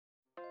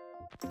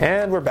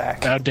And we're back.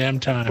 About damn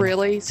time.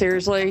 Really?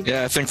 Seriously?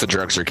 Yeah, I think the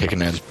drugs are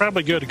kicking in.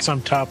 Probably good because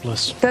I'm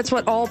topless. That's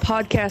what all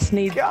podcasts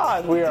need.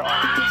 God, we are...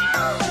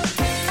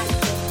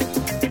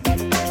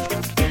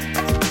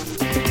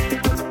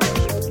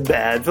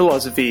 Bad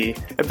Philosophy,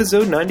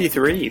 episode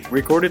 93,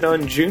 recorded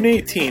on June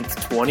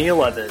 18th,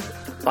 2011.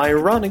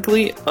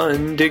 Ironically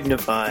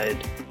undignified.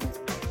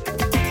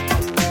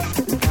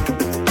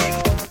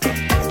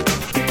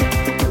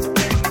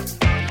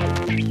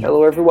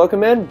 Hello everyone,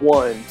 welcome in.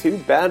 1, 2,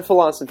 Bad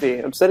Philosophy.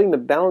 Upsetting the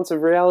balance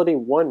of reality,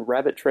 one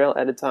rabbit trail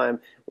at a time.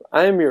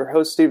 I am your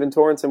host, Stephen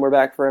Torrance, and we're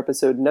back for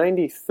episode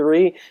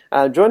 93.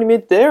 Joining me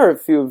there are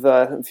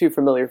a few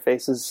familiar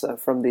faces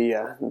from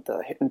the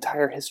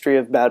entire history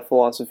of Bad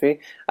Philosophy.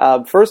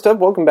 First up,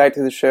 welcome back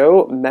to the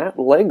show, Matt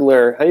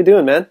Legler. How you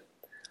doing, man?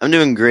 I'm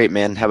doing great,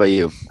 man. How about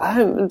you?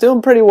 I'm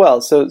doing pretty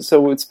well. So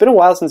it's been a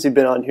while since you've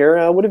been on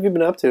here. What have you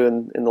been up to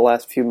in the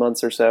last few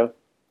months or so?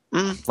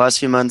 Last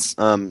few months,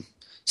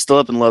 still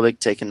up in Lubbock,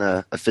 taking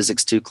a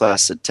Physics 2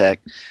 class at Tech,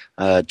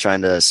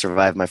 trying to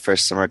survive my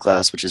first summer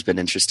class, which has been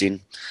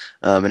interesting.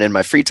 And in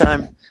my free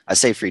time, I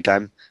say free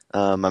time,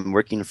 I'm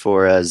working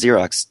for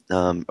Xerox,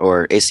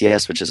 or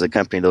ACS, which is a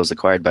company that was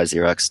acquired by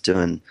Xerox,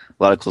 doing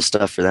a lot of cool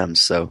stuff for them.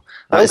 So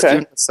it's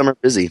keeping the summer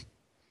busy.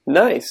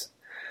 Nice.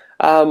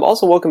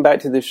 Also, welcome back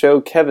to the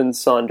show, Kevin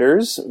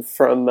Saunders,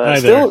 from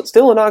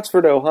still in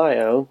Oxford,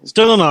 Ohio.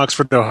 Still in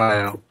Oxford,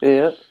 Ohio.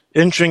 Yeah.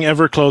 Inching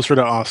ever closer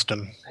to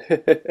Austin.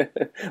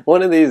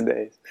 One of these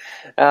days.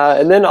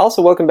 And then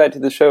also welcome back to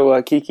the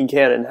show, Kiki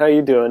Cannon. How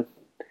you doing?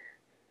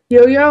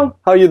 Yo.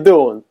 How you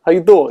doing?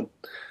 I'm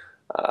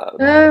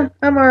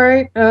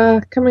alright.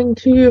 Coming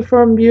to you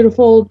from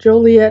beautiful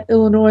Joliet,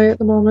 Illinois at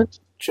the moment.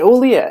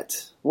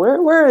 Joliet?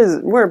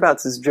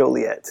 Whereabouts is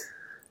Joliet?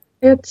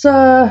 It's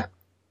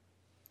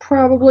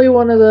probably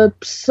one of the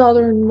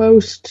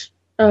southernmost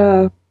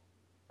of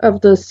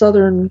the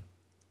southern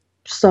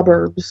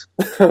suburbs.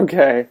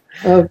 Okay.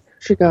 Of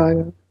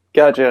Chicago.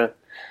 Gotcha.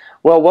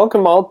 Well,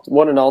 welcome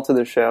one and all to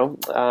the show.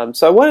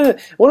 So I want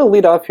to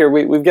lead off here.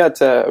 We've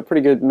got a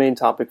pretty good main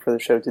topic for the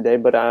show today,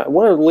 but I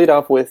want to lead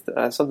off with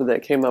something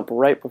that came up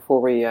right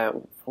before we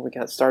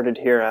got started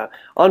here.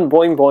 On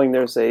Boing Boing,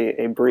 there's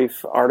a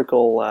brief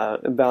article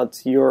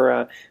about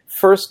your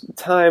first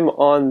time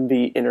on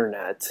the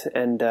internet,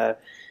 and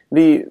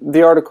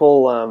the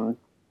article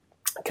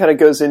kind of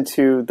goes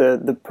into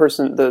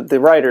the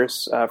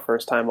writer's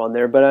first time on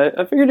there, but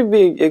I figured it'd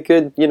be a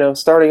good,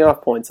 starting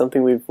off point,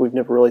 something we've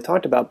never really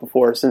talked about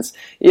before, since,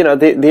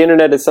 the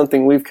internet is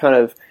something we've kind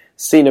of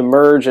seen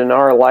emerge in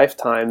our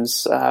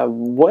lifetimes.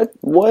 What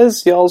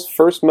was y'all's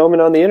first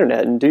moment on the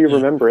internet, and do you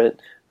remember it?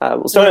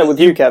 We'll start out with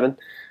you, Kevin.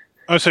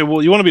 I would say,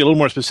 well, you want to be a little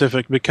more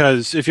specific,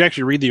 because if you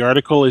actually read the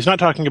article, it's not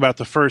talking about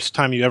the first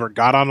time you ever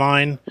got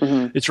online.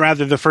 Mm-hmm. It's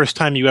rather the first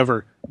time you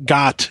ever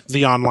got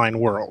the online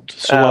world.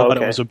 So what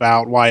it was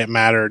about, why it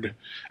mattered,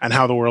 and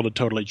how the world had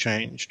totally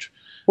changed.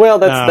 Well,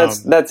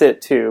 that's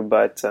it too,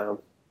 but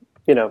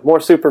more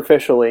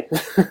superficially.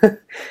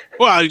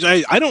 Well,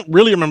 I don't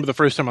really remember the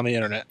first time on the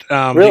internet.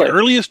 Really? The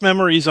earliest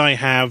memories I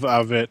have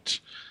of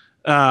it,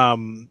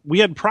 we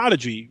had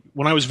Prodigy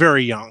when I was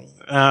very young.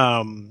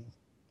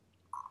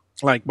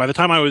 Like by the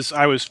time I was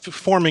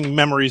forming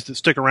memories that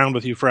stick around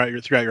with you throughout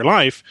your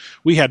life,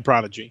 we had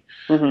Prodigy,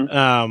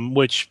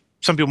 which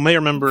some people may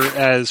remember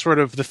as sort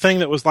of the thing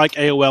that was like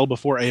AOL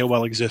before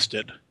AOL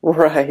existed.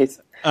 Right.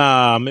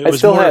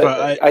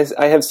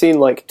 I have seen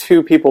like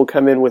 2 people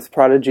come in with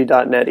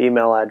Prodigy.net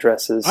email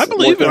addresses. I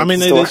believe it. I mean,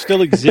 they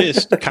still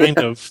exist, kind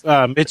of.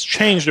 It's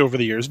changed over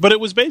the years, but it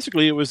was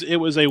basically it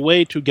was a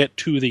way to get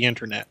to the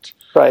internet.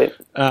 Right.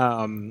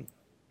 And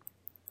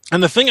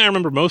the thing I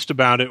remember most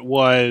about it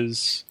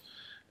was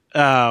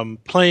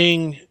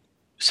playing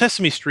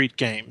Sesame Street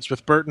games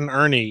with Bert and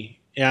Ernie,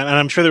 and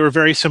I'm sure they were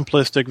very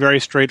simplistic, very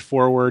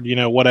straightforward,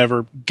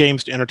 whatever,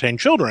 games to entertain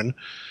children,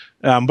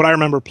 but I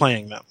remember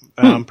playing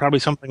them. Probably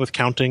something with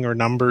counting or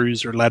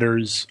numbers or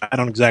letters. I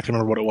don't exactly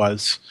remember what it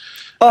was.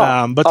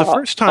 But the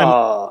first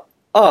time...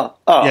 the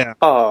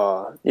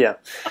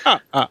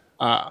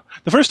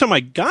first time I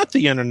got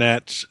the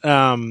internet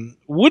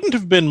wouldn't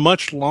have been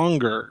much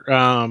longer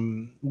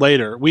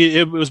later.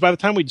 It was by the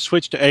time we'd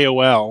switched to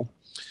AOL.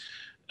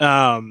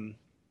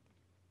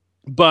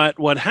 But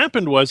what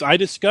happened was I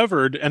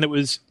discovered, and it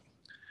was,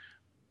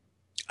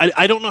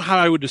 I don't know how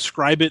I would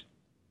describe it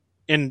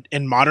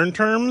in modern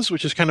terms,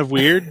 which is kind of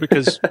weird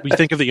because we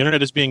think of the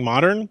internet as being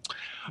modern,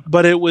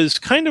 but it was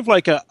kind of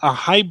like a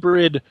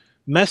hybrid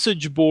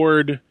message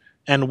board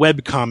and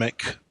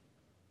webcomic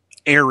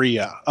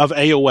area of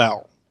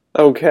AOL.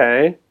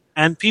 Okay.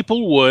 And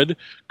people would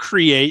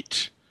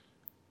create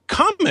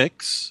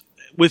comics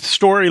with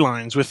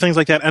storylines, with things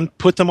like that, and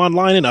put them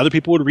online, and other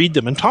people would read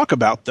them and talk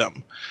about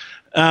them.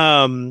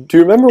 Do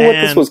you remember what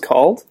this was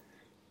called?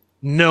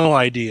 No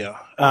idea.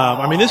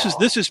 I mean,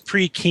 this is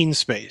pre-Keen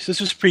Space. This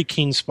is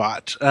pre-Keen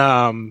Spot.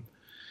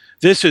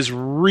 This is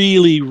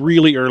really,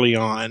 really early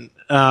on.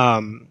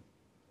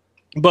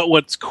 But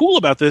what's cool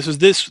about this is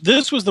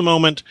this was the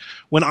moment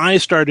when I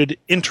started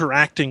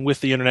interacting with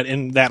the internet,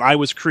 in that I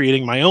was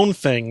creating my own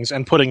things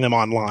and putting them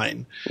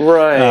online.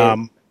 Right.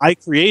 I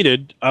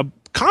created a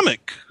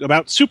comic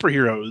about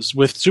superheroes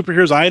with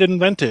superheroes I had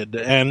invented,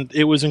 and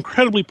it was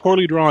incredibly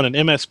poorly drawn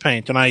in MS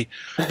Paint. And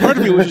part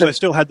of me wishes I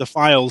still had the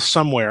files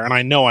somewhere, and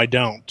I know I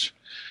don't,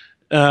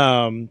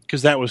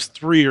 because that was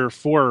 3 or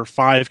 4 or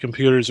 5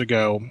 computers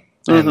ago,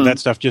 and that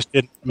stuff just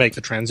didn't make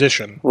the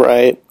transition.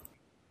 Right.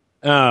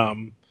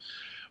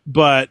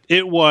 But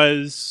it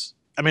was,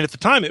 I mean, at the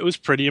time, it was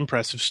pretty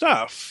impressive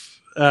stuff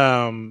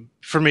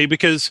for me,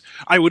 because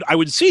I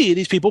would see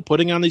these people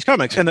putting on these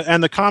comics,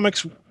 and the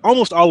comics,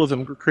 almost all of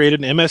them were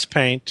created in MS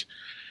Paint,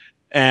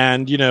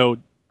 and, you know,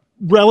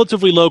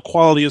 relatively low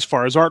quality as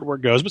far as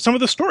artwork goes, but some of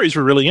the stories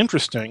were really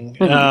interesting.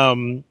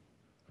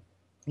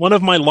 One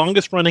of my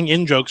longest running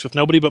in-jokes with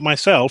nobody but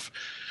myself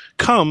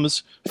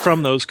comes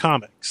from those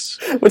comics.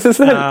 Does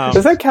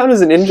that count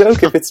as an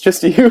in-joke if it's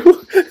just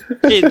you?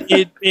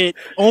 It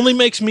only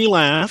makes me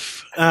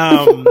laugh.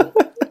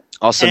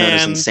 Also known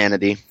as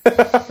insanity.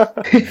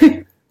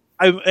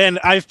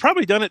 I've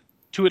probably done it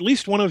to at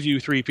least one of you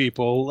 3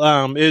 people.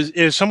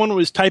 Is someone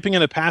was typing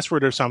in a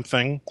password or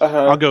something,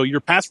 I'll go,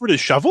 "Your password is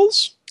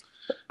shovels?"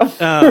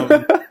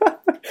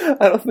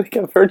 I don't think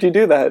I've heard you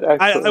do that,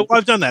 actually.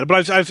 I've done that,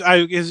 but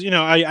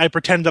I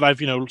pretend that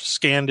I've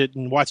scanned it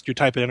and watched you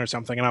type it in or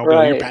something, and I'll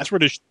go, "Your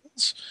password is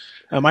shovels?"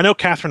 I know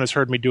Catherine has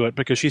heard me do it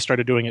because she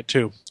started doing it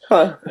too.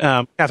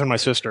 Catherine, my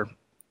sister.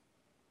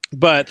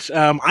 But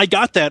I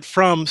got that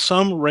from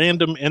some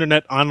random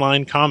internet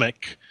online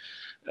comic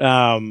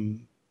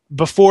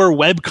before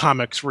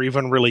webcomics were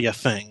even really a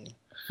thing.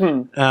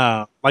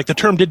 Like, the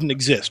term didn't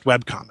exist,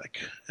 webcomic,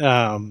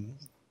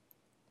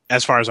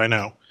 as far as I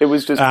know. It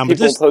was just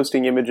people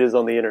posting images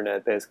on the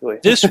internet, basically.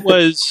 This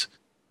was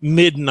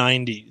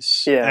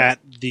mid-'90s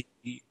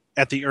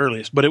at the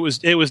earliest, but it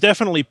was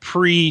definitely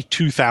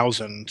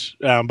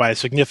pre-2000 by a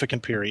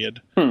significant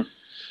period. And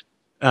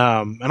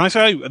I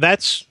say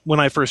that's when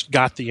I first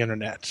got the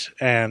internet,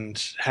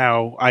 and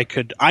how I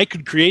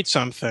could create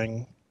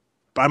something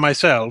by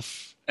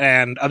myself,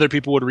 and other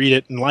people would read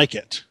it and like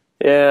it.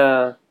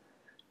 Yeah.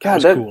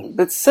 God,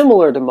 that's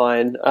similar to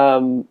mine.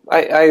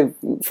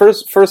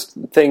 First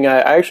thing,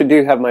 I actually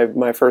do have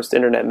my first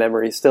internet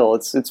memory still.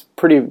 It's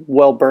pretty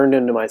well burned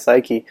into my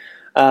psyche.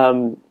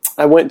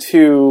 I went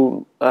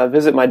to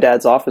visit my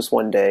dad's office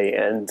one day,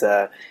 and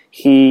I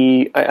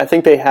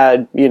think they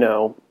had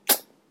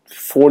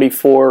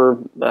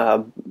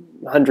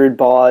 4,400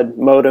 baud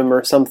modem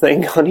or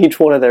something on each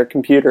one of their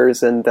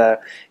computers, and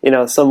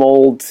some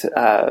old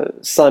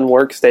Sun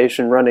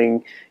workstation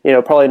running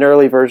probably an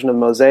early version of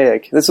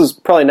Mosaic. This was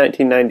probably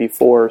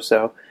 1994 or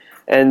so,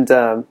 and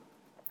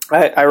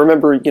I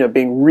remember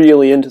being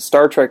really into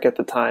Star Trek at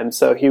the time.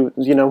 So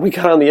we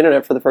got on the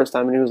internet for the first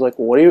time, and he was like,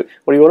 "What do you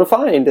want to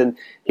find?" And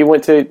he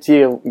went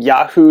to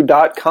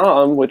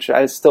Yahoo.com, which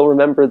I still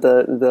remember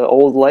the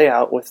old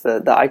layout with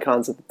the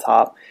icons at the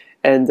top.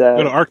 And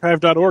go to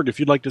archive.org if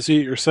you'd like to see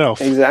it yourself.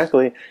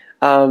 Exactly.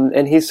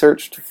 And he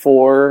searched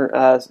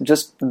for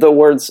just the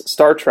words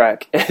Star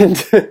Trek, and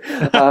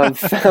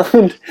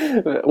found,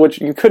 which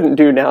you couldn't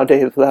do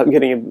nowadays without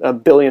getting a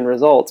billion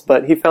results,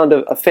 but he found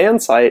a fan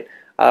site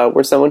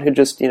where someone had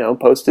just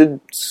posted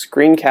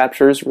screen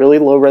captures, really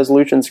low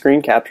resolution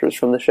screen captures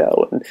from the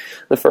show. And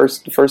the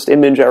first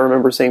image I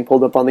remember seeing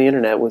pulled up on the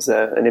internet was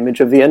an image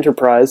of the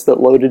Enterprise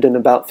that loaded in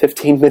about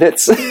 15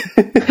 minutes.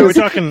 Are we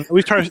talking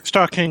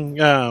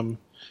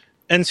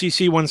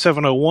NCC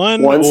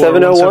 1701?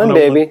 1701,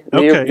 baby.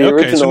 The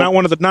okay. So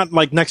not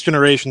like next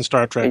generation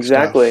Star Trek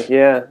exactly, stuff.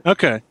 Yeah.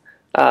 Okay.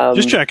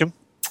 Just checking.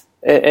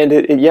 And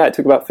it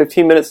took about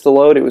 15 minutes to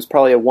load. It was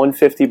probably a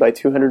 150 by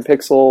 200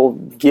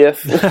 pixel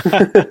GIF.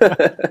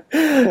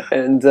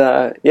 And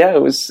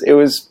it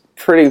was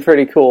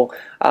pretty cool.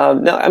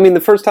 Now, I mean,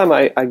 the first time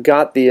I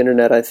got the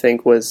internet, I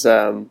think, was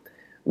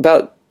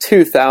about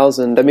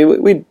 2000. I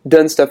mean, we'd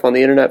done stuff on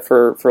the internet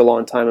for a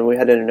long time, and we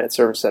had internet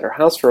service at our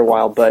house for a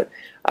while. But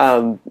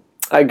I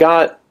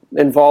got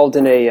involved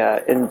in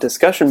a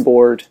discussion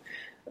board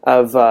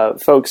of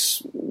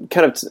folks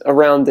kind of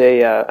around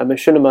a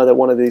machinima that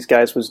one of these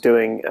guys was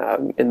doing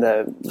in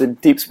the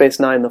Deep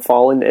Space Nine, the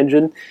Fallen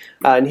engine.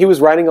 And he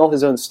was writing all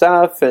his own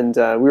stuff, and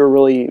we were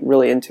really,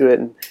 really into it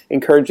and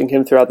encouraging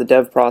him throughout the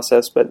dev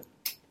process. But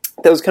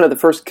that was kind of the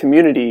first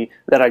community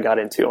that I got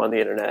into on the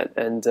internet.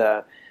 And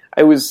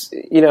I was,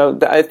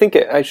 I think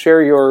I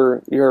share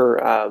your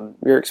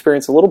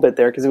experience a little bit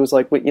there, because it was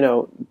like,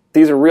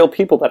 these are real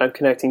people that I'm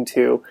connecting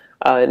to,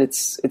 and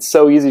it's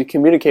so easy to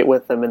communicate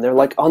with them, and they're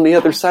like on the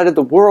other side of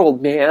the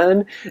world,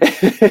 man,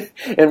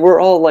 and we're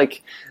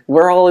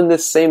all in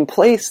this same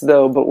place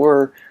though, but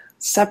we're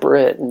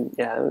separate, and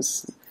yeah, it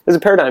was a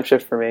paradigm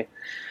shift for me.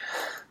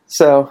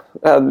 So,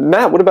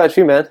 Matt, what about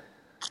you, man?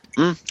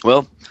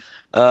 Well,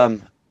 I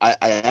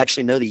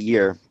actually know the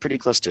year pretty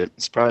close to it.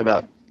 It's probably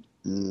about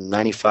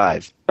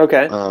 95.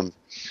 Okay.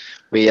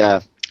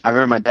 I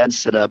remember my dad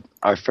set up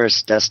our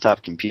first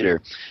desktop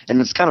computer,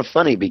 and it's kind of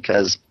funny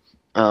because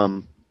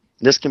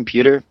this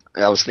computer,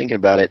 I was thinking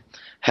about it,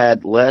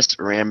 had less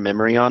RAM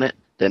memory on it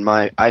than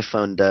my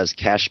iPhone does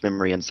cache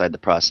memory inside the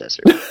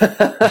processor.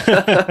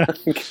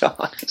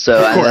 God.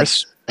 So Of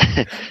course.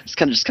 it's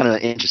kind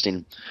of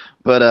interesting.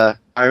 But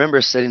I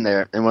remember sitting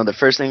there, and one of the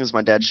first things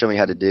my dad showed me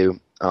how to do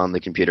on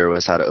the computer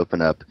was how to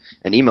open up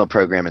an email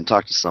program and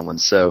talk to someone.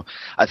 So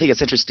I think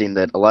it's interesting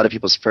that a lot of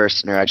people's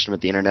first interaction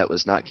with the internet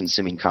was not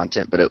consuming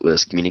content, but it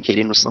was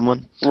communicating with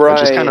someone, Right.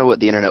 which is kind of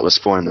what the internet was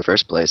for in the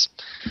first place.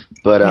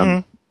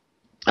 But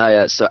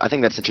so I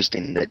think that's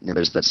interesting that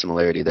there's that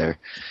similarity there.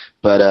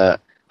 But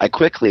I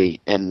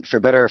quickly, and for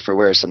better or for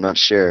worse, I'm not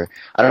sure.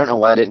 I don't know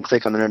why I didn't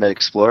click on Internet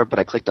Explorer, but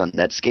I clicked on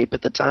Netscape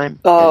at the time.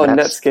 Oh, and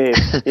that's-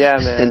 Netscape. Yeah,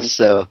 man. And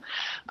so,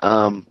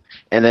 and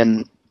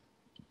then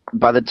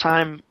by the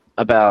time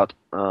about,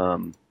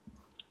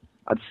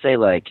 I'd say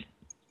like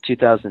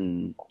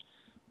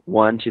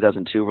 2001,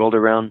 2002 rolled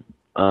around,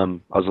 I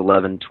was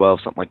 11,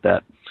 12, something like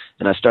that.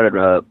 And I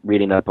started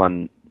reading up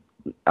on,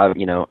 of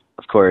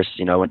course,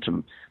 I went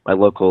to my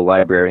local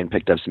library and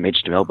picked up some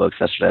HTML books.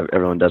 That's what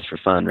everyone does for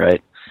fun,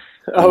 right?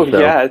 Oh, So,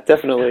 yeah,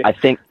 definitely. I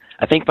think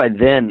by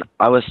then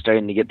I was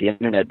starting to get the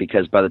internet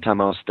because by the time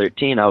I was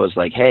 13, I was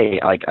like, hey,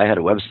 I had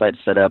a website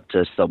set up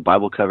to sell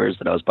Bible covers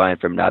that I was buying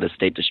from an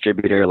out-of-state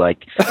distributor.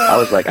 Like, I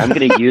was like, I'm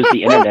going to use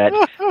the internet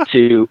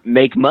to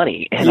make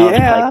money. And I was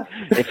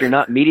like, if you're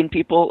not meeting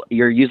people,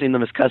 you're using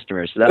them as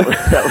customers. So that was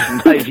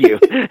my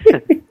view.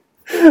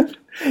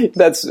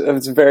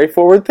 That's very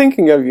forward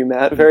thinking of you,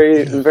 Matt.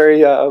 Very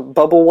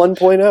Bubble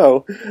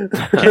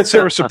 1.0. Can't say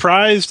we're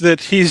surprised that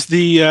he's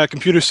the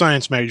computer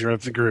science major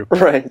of the group.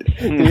 Right.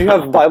 Did you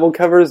have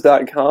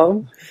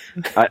BibleCovers.com?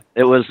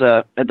 It was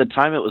at the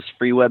time it was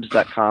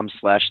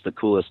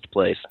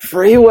freewebs.com/thecoolestplace.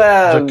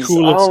 Freewebs. The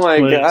coolest Oh my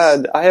place.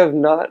 God, I have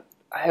not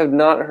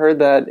heard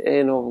that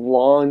in a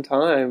long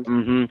time.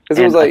 Mm-hmm. Because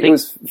it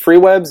was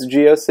Freewebs,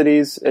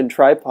 GeoCities, and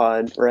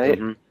Tripod, right?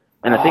 Mm-hmm.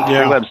 And I think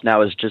Yeah. Freewebs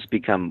now has just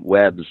become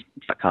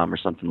webs.com or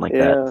something like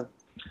Yeah. that.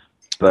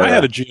 But I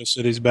had a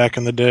GeoCities back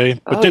in the day,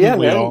 but Oh didn't yeah,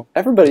 we man. all?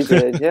 Everybody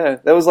did. Yeah,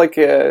 that was like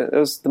it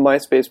was the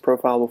MySpace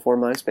profile before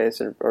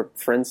MySpace or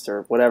Friendster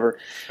or whatever.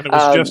 And it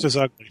was just as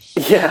ugly.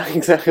 Yeah,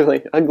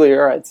 exactly.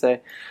 Uglier, I'd say.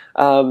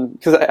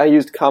 Because I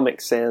used Comic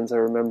Sans, I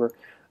remember.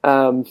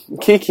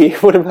 Kiki,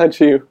 what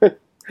about you?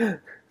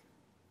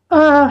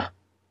 Well,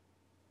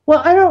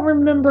 I don't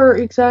remember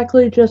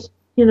exactly just,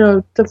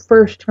 the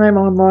first time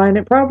online.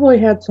 It probably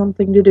had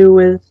something to do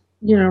with,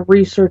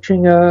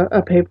 researching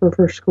a paper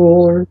for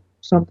school or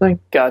something.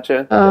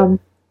 Gotcha.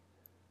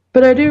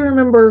 But I do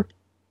remember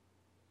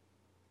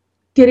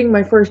getting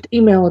my first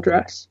email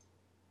address,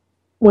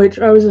 which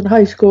I was in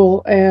high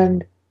school,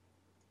 and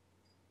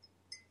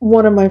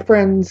one of my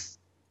friends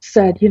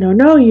said,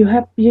 no, you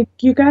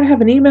gotta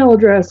have an email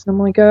address. And I'm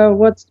like, oh,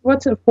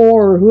 what's it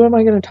for? Who am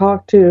I going to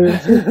talk to?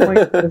 It seems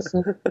pointless.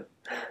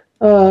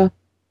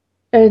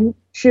 And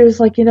she was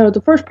like,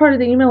 the first part of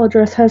the email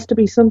address has to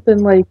be something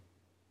like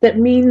that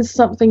means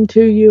something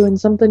to you and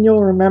something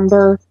you'll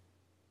remember.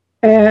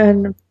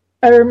 And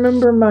I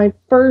remember my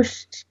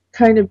first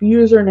kind of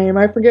username.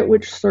 I forget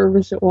which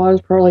service it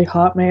was, probably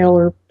Hotmail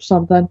or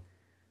something.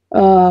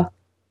 But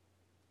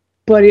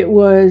it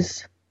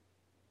was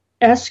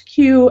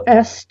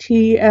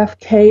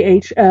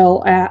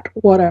SQSTFKHL at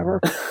whatever.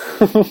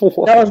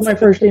 That was my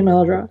first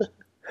email address.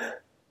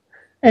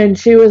 And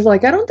she was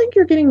like, I don't think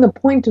you're getting the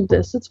point of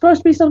this. It's supposed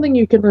to be something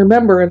you can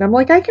remember. And I'm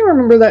like, I can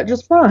remember that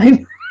just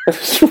fine.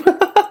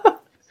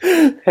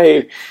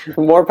 Hey,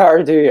 more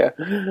power to you.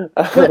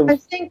 But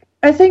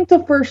I think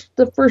the first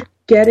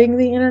getting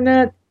the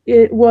internet,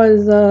 it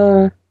was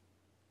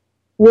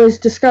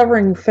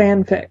discovering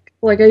fanfic.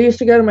 Like, I used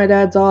to go to my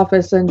dad's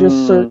office and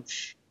just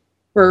search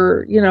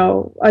for,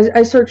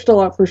 I searched a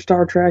lot for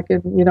Star Trek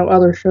and,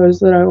 other shows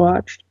that I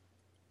watched.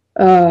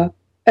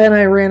 And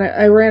I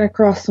ran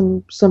across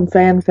some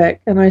fanfic,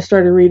 and I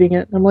started reading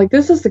it. And I'm like,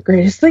 this is the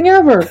greatest thing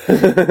ever.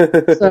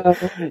 So,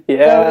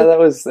 yeah, that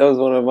was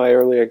one of my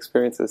early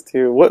experiences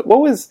too.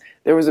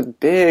 There was a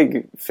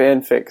big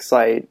fanfic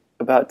site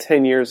about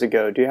 10 years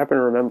ago. Do you happen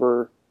to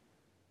remember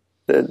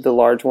the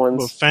large ones?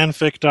 Well,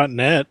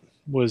 fanfic.net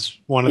was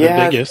one of the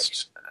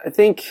biggest. I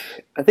think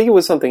it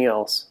was something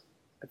else.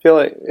 I feel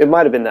like it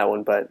might have been that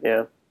one, but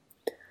yeah.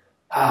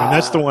 I mean,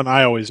 that's the one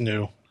I always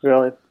knew.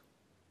 Really?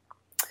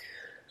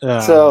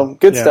 So,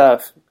 good yeah.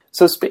 stuff.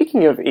 So,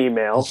 speaking of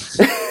email,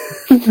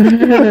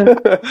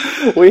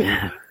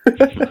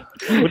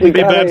 Wouldn't be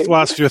bad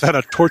philosophy without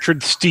a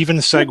tortured Steven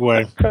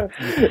segue.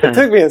 It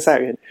took me a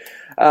second.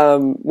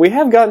 We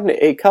have gotten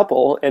a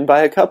couple, and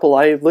by a couple,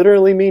 I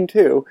literally mean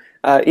two,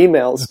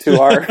 emails to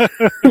our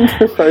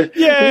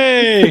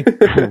Yay!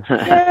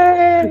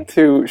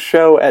 to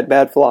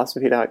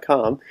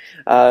show@badphilosophy.com,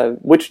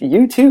 which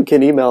you too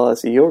can email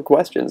us your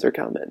questions or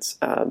comments.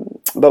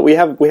 But we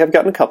have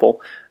gotten a couple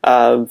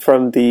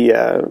from the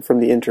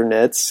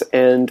internets,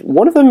 and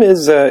one of them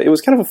is it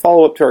was kind of a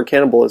follow up to our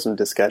cannibalism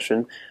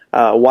discussion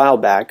a while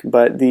back.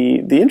 But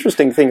the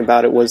interesting thing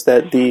about it was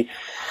that the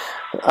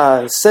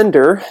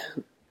sender.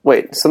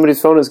 Wait,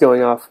 somebody's phone is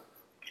going off.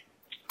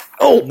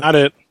 Oh, Not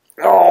it.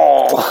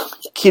 oh!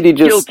 Kitty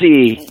just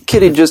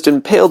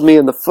impaled me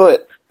in the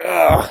foot.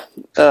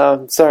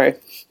 Sorry.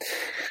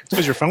 It's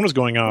because your phone was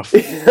going off.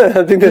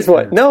 I think that's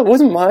what. No, it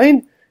wasn't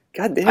mine.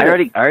 God damn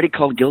it. I already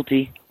called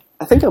guilty.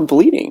 I think I'm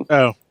bleeding.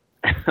 Oh.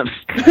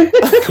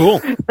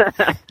 Cool.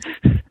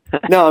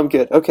 No, I'm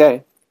good.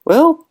 Okay.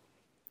 Well,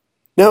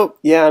 no,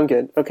 yeah, I'm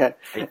good. Okay.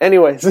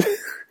 Anyways.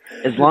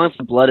 As long as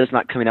the blood is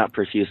not coming out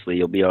profusely,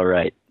 you'll be all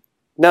right.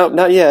 No,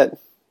 not yet.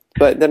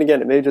 But then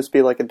again, it may just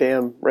be like a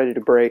dam ready to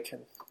break.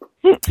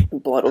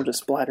 Blood will just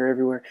splatter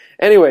everywhere.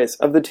 Anyways,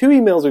 of the 2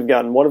 emails we've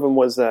gotten, one of them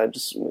was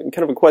just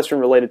kind of a question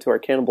related to our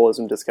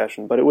cannibalism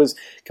discussion, but it was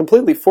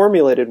completely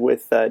formulated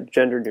with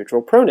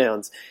gender-neutral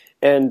pronouns.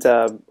 And,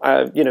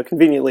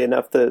 conveniently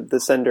enough,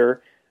 the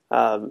sender,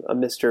 a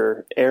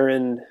Mr.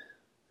 Aaron,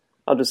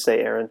 I'll just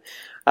say Aaron,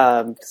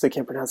 because I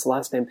can't pronounce the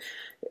last name,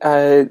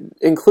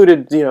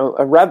 included,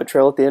 a rabbit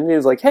trail at the end, and he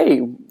was like, hey,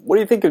 what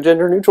do you think of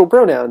gender-neutral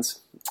pronouns?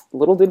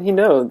 Little did he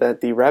know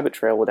that the rabbit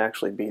trail would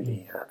actually be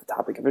the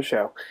topic of a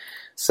show.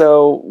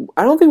 So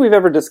I don't think we've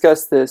ever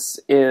discussed this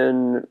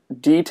in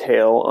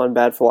detail on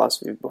Bad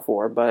Philosophy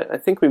before, but I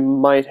think we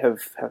might have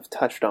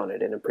touched on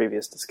it in a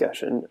previous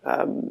discussion.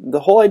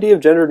 The whole idea of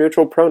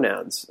gender-neutral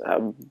pronouns.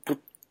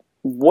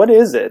 What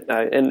is it?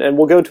 And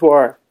we'll go to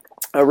our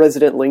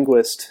resident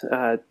linguist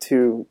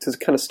to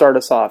kind of start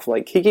us off.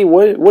 Like, Kiki,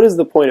 what is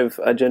the point of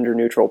a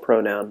gender-neutral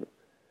pronoun?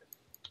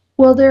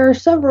 Well, there are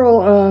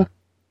several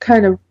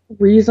kind of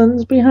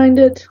reasons behind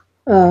it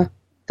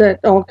that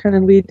all kind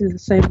of lead to the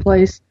same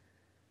place.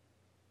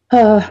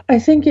 I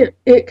think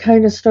it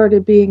kind of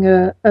started being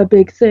a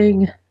big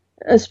thing,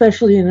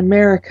 especially in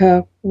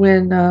America,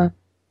 when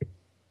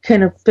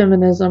kind of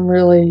feminism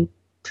really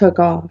took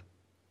off.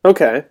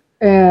 Okay.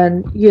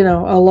 And,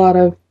 a lot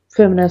of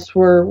feminists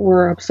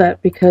were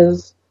upset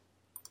because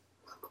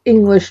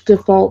English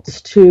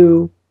defaults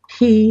to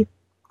he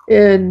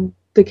in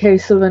the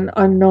case of an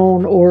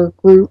unknown or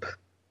group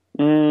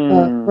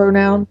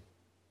pronoun.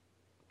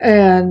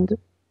 And,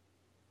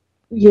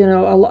 a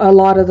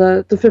lot of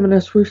the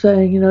feminists were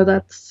saying,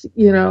 that's,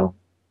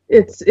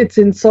 it's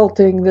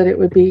insulting that it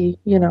would be,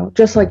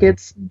 just like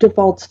it's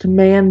defaults to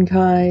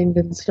mankind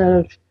instead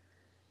of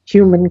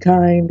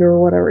humankind or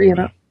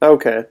whatever,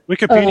 Okay.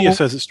 Wikipedia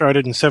says it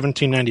started in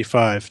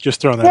 1795.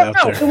 Just throwing that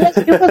out there.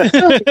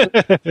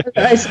 It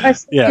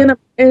was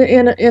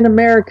in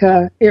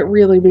America, it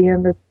really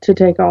began to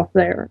take off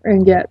there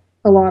and get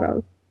a lot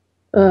of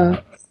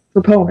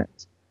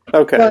proponents.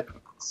 Okay. But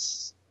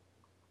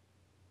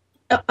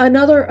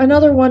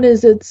another one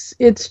is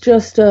it's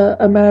just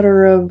a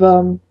matter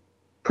of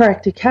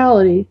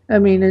practicality. I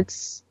mean,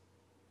 it's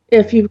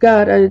if you've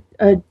got a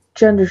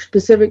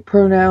gender-specific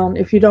pronoun,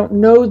 if you don't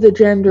know the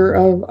gender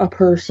of a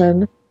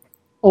person,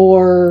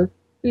 or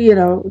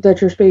that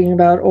you're speaking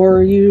about,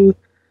 or you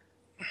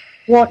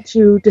want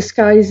to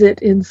disguise it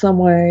in some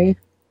way,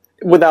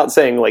 without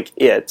saying like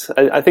it,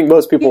 I think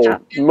most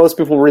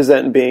people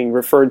resent being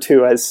referred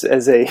to as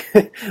a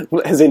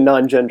as a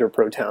non-gender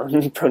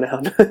pronoun.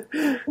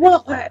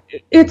 Well,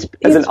 it's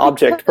an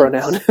object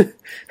pronoun.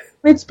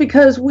 It's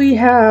because we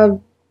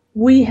have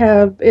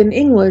in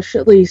English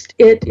at least,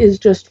 it is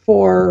just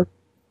for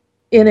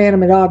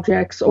inanimate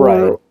objects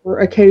or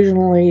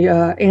occasionally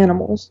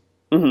animals.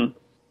 Mm-hmm.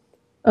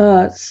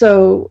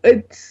 So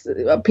it's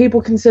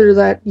people consider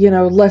that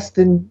less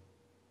than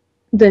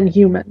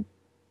human.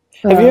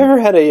 Have you ever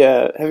had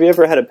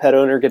a pet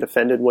owner get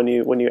offended when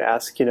you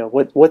ask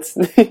what's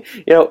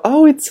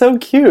oh, it's so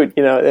cute,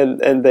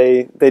 and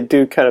they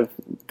do kind of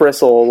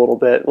bristle a little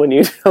bit when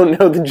you don't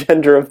know the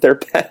gender of their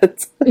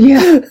pet?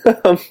 Yeah.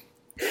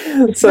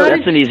 So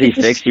that's an easy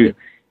fix. You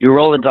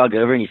roll the dog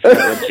over and you figure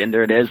out what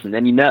gender it is, and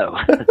then you know.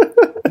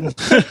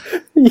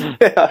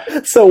 Yeah.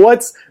 So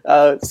what's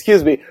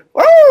excuse me,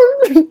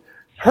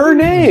 her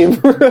name?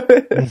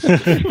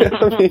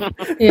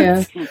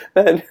 Yeah.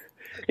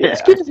 Yeah.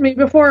 Excuse me,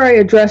 before I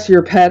address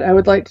your pet, I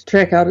would like to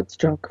check out its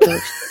junk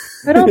first.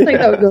 I don't think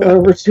that would go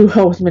over too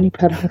well with many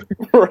pet owners.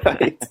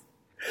 Right.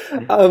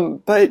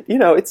 But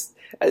it's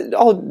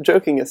all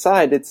joking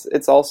aside,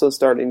 it's also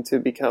starting to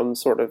become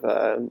sort of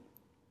an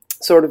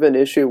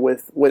issue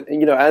with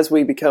as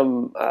we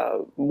become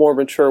more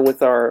mature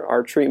with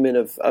our treatment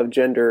of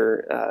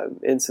gender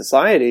in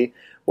society.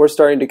 We're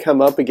starting to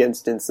come up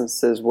against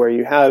instances where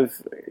you have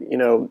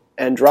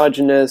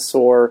androgynous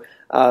or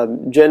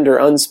gender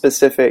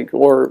unspecific,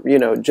 or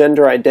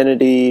gender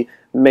identity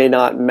may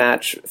not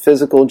match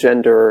physical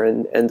gender,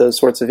 and those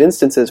sorts of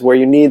instances where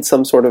you need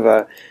some sort of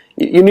a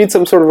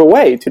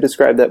way to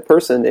describe that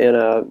person in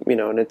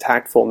a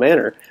tactful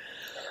manner.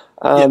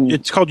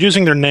 It's called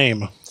using their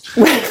name.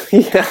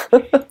 Yeah.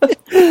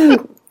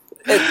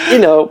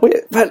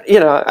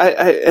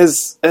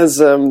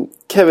 As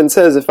Kevin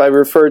says, if I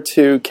refer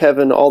to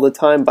Kevin all the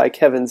time by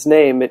Kevin's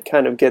name, it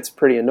kind of gets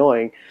pretty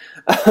annoying.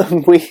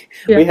 We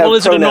have well,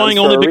 is it annoying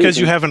only because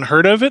reason. you haven't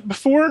heard of it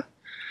before?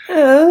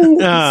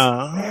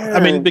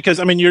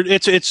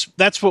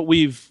 That's what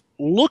we've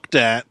looked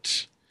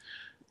at.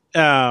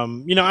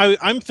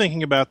 I'm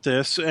thinking about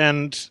this,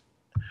 and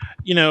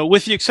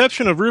with the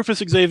exception of Rufus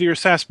Xavier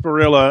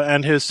Sarsaparilla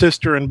and his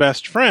sister and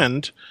best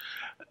friend,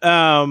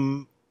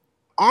 often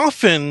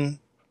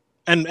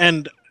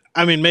and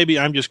I mean, maybe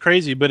I'm just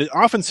crazy, but it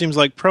often seems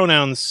like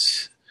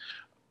pronouns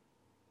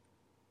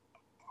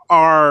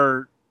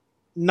are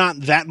not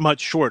that much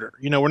shorter.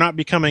 We're not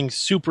becoming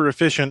super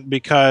efficient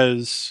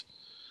because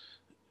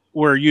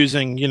we're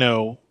using,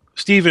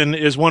 Stephen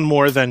is one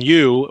more than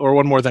you or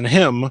one more than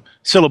him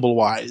syllable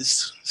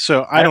wise.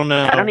 So I don't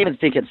know. I don't even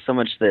think it's so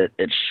much that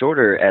it's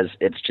shorter as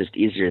it's just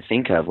easier to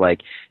think of.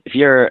 Like if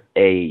you're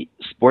a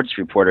sports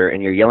reporter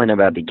and you're yelling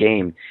about the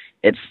game,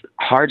 it's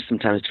hard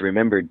sometimes to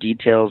remember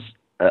details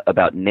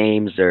about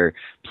names or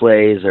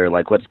plays or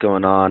like what's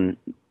going on.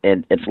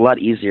 And it's a lot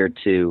easier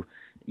to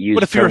use.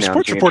 But if you're a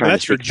sports reporter,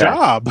 that's your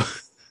job.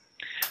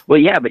 Well,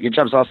 yeah, but your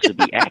job's also to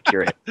be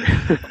accurate.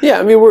 Yeah,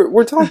 I mean,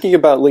 we're talking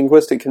about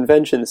linguistic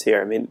conventions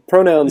here. I mean,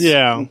 pronouns.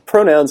 Yeah.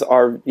 Pronouns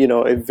are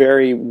a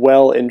very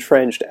well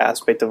entrenched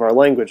aspect of our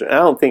language, and I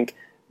don't think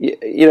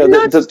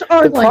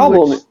the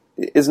problem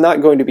is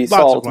not going to be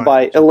solved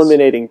by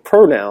eliminating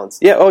pronouns.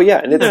 Yeah. Oh, yeah,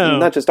 and it's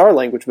not just our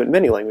language, but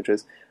many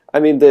languages. I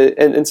mean,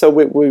 and so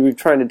what we're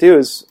trying to do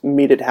is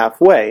meet it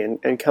halfway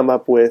and come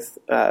up with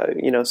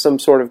some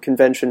sort of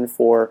convention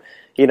for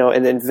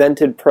an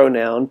invented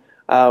pronoun.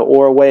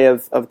 Or a way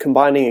of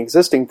combining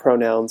existing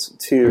pronouns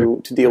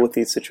to deal with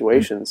these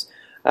situations.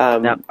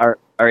 Now, are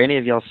any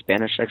of y'all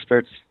Spanish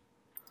experts?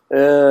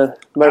 My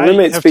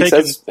roommate speaks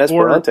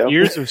Esperanto. 4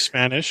 years of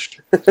Spanish.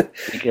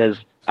 Because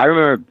I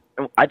remember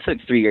I took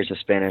 3 years of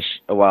Spanish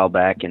a while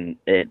back, and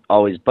it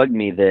always bugged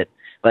me that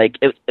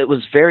it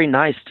was very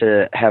nice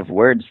to have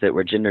words that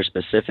were gender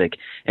specific,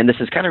 and this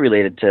is kind of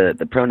related to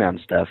the pronoun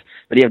stuff,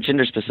 but you have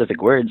gender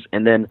specific words,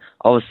 and then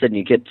all of a sudden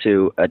you get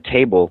to a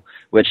table,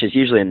 which is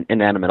usually an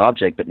inanimate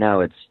object, but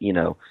now it's,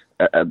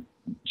 a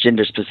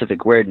gender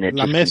specific word, and it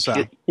La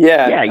mesa.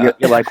 Yeah,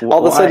 you're like,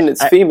 all of a sudden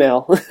it's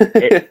female.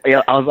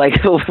 I was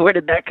like, where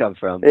did that come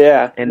from?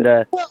 Yeah. And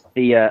I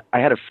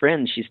had a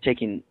friend, she's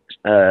taking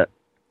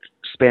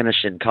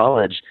Spanish in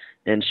college,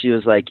 and she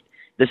was like,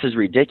 this is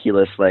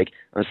ridiculous. Like,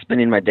 I'm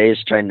spending my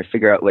days trying to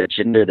figure out what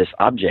gender this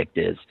object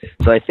is.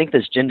 So I think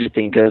this gender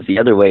thing goes the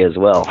other way as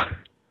well.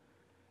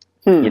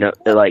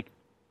 Like...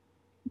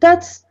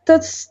 That's...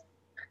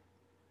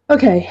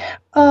 Okay.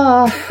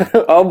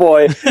 Oh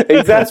boy.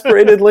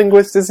 Exasperated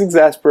linguist is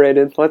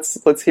exasperated.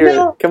 Let's hear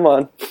it. Come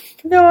on.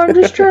 No, I'm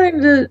just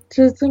trying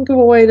to think of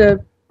a way to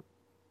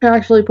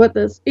actually put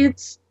this.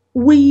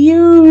 We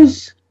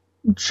use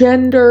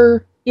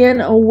gender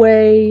in a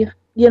way...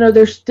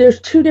 there's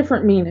two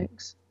different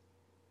meanings.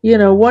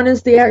 One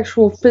is the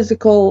actual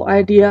physical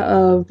idea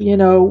of,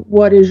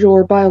 what is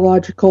your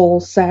biological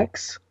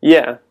sex.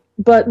 Yeah.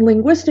 But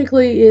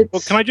linguistically, it's...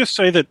 Well, can I just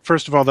say that,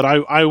 first of all, that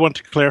I want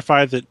to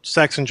clarify that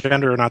sex and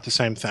gender are not the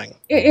same thing.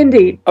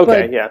 Indeed.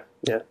 Okay, yeah.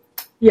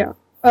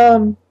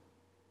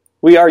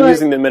 We are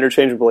using them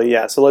interchangeably,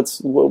 yeah, so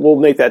we'll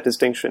make that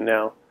distinction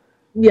now.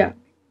 Yeah.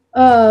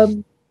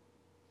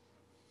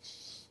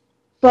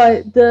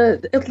 But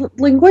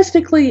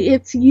linguistically,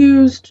 it's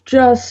used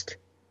just...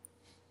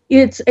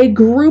 It's a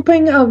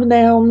grouping of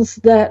nouns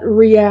that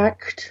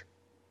react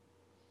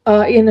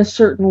in a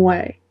certain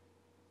way.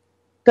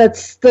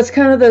 That's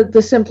kind of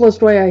the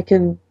simplest way I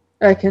can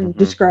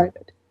describe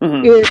it.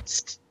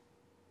 Mm-hmm.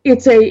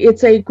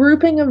 It's a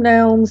grouping of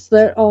nouns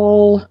that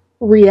all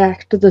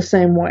react the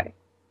same way,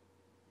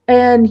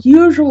 and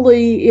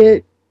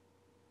usually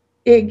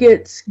it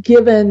gets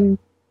given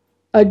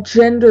a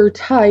gender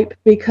type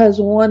because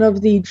one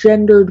of the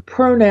gendered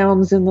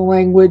pronouns in the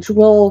language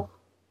will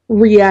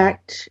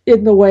react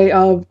in the way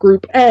of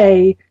group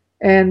A,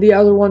 and the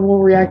other one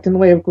will react in the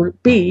way of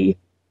group B.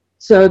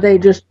 So they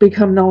just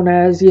become known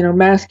as,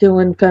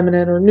 masculine,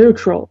 feminine, or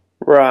neutral.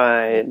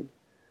 Right.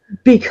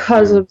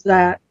 Because of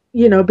that,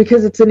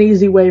 because it's an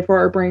easy way for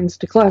our brains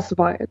to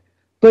classify it.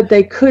 But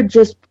they could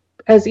just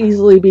as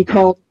easily be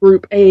called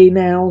group A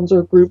nouns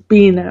or group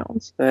B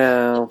nouns.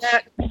 Yeah.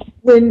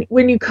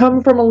 When you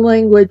come from a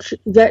language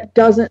that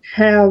doesn't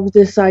have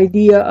this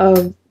idea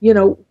of,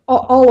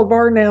 all of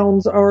our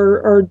nouns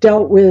are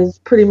dealt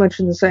with pretty much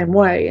in the same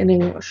way in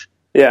English.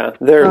 Yeah,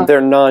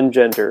 they're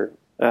non-gender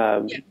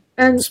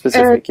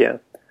specific. Yeah.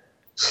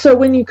 So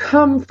when you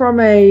come from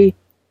a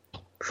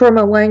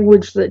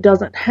language that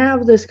doesn't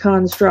have this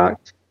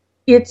construct,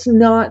 it's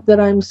not that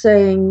I'm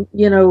saying,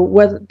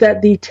 that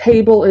the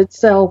table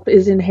itself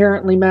is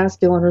inherently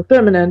masculine or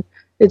feminine.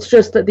 It's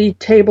just that the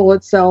table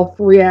itself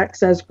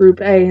reacts as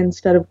group A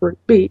instead of group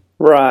B.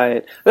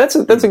 Right. That's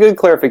a good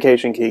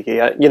clarification,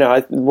 Kiki.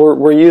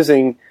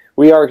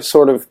 We are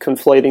sort of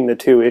conflating the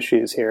two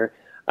issues here.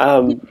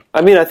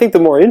 I think the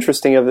more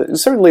interesting of it,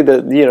 certainly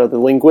the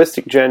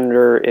linguistic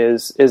gender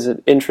is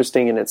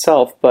interesting in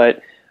itself,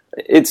 but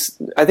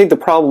I think the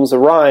problems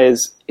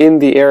arise in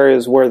the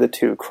areas where the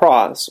two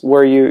cross,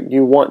 where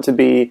you want to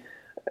be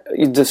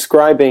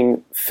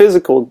describing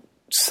physical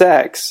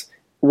sex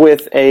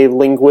with a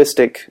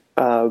linguistic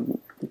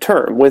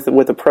term, with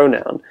a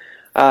pronoun.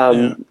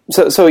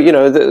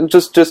 So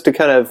just to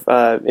kind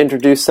of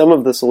introduce some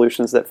of the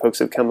solutions that folks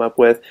have come up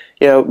with,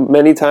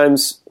 many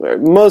times,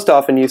 most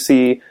often you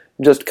see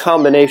just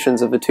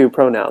combinations of the two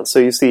pronouns. So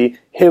you see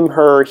him,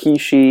 her, he,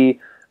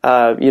 she,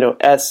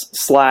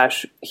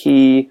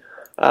 S/he.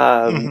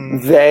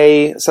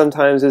 They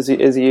sometimes is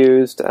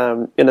used.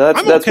 That's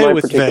okay my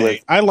with particular.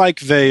 they. I like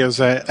they as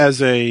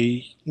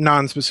a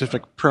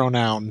non-specific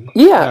pronoun.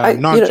 Yeah,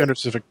 non-gender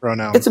specific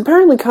pronoun. It's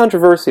apparently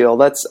controversial.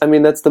 That's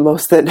the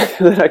most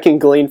that I can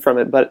glean from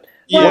it. But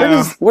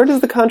where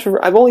does the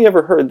controversy? I've only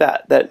ever heard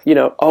that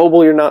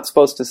you're not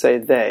supposed to say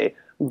they.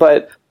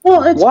 But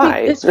why?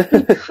 It's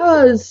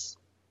because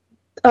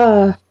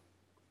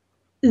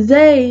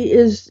they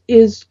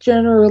is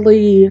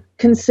generally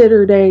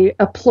considered a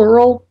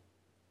plural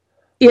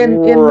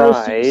in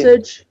most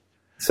usage.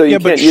 So you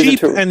can't use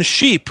sheep and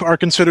sheep are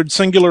considered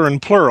singular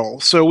and plural.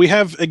 So we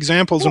have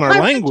examples in our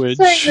language.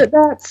 Saying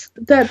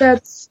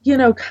that's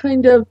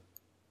kind of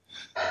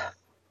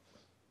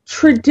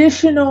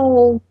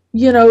traditional.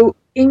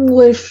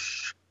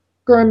 English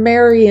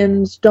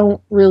grammarians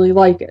don't really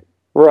like it.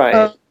 Right.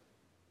 But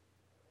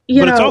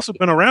it's also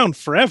been around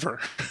forever.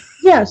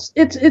 Yes,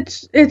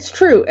 it's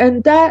true,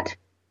 and that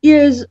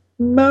is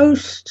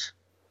most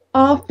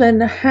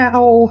often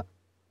how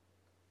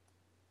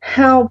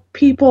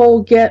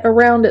people get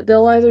around it.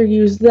 They'll either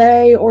use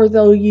they or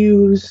they'll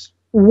use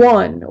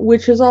one,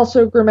 which is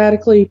also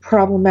grammatically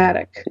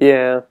problematic.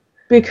 Yeah.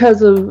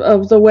 Because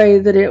of the way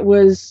that it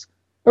was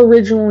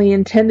originally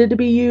intended to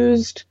be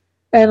used,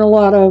 and a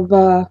lot of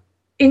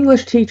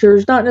English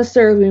teachers, not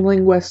necessarily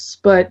linguists,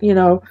 but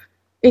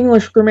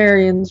English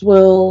grammarians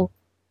will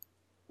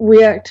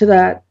react to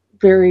that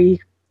very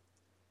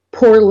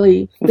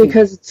poorly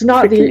because it's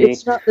not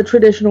the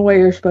traditional way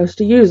you're supposed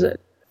to use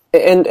it.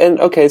 And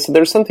okay, so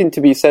there's something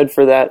to be said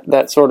for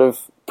that sort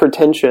of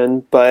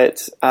pretension,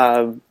 but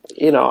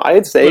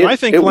I'd say I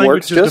think it language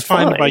works is just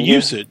defined fine. by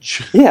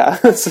usage. Yeah.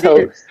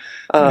 So,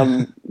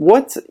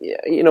 what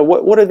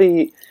are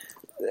the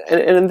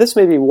and this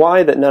may be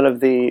why that none of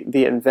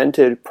the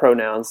invented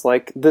pronouns,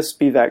 like the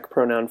Spivak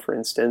pronoun, for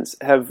instance,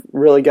 have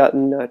really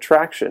gotten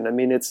traction. I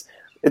mean, it's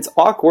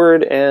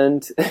awkward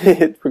and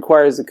it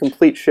requires a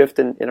complete shift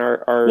in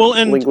our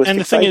linguistic and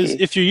the psyche. thing is,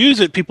 if you use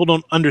it, people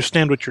don't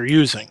understand what you're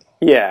using.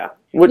 Yeah.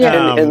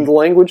 And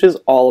language is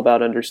all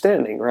about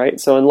understanding, right?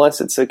 So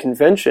unless it's a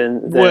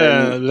convention, then...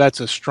 Well,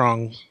 that's a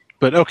strong...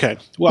 But okay.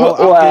 Well,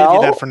 I'll give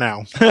you that for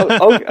now.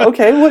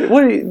 Okay.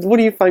 What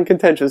do you find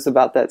contentious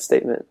about that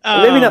statement?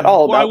 Maybe not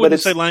all about, I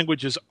wouldn't but say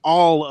language is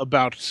all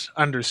about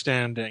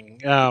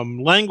understanding.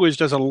 Language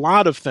does a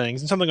lot of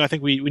things, and something I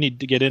think we need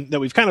to get in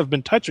that we've kind of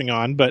been touching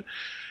on. But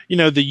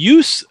the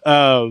use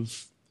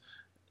of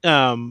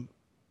the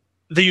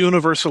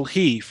universal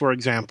he, for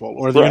example,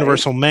 or the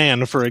universal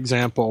man, for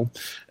example,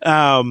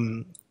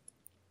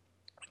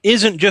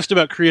 isn't just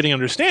about creating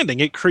understanding.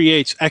 It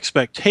creates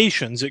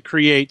expectations. It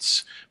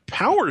creates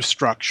power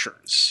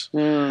structures.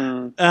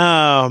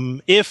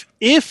 If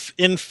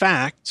in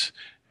fact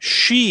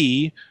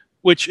she,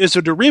 which is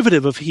a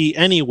derivative of he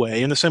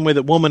anyway, in the same way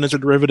that woman is a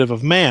derivative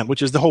of man,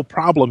 which is the whole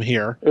problem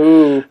here,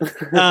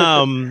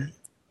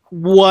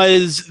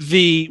 was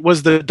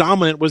the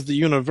dominant, was the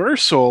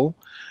universal,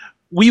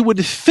 we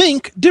would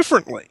think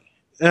differently.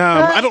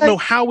 I don't know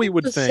how we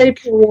would think.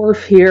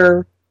 Sapir-Whorf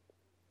here,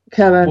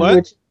 Kevin, What?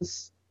 Which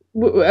is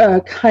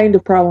kind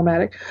of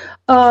problematic.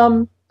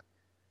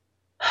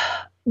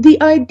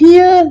 The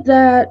idea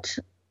that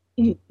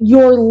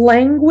your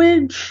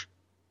language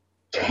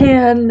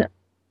can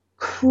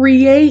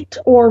create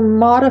or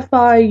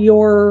modify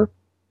your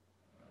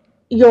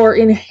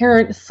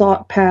inherent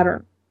thought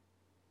pattern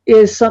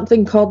is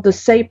something called the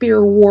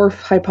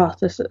Sapir-Whorf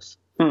hypothesis.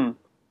 And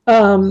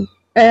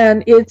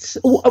it's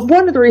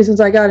one of the reasons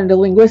I got into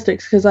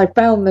linguistics, because I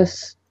found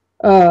this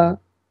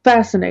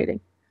fascinating.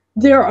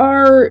 There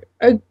are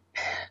a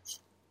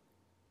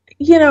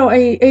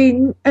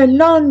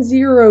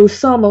non-zero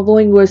sum of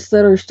linguists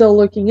that are still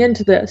looking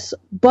into this,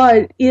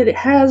 but it's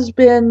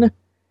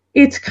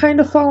kind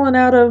of fallen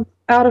out of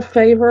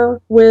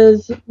favor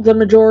with the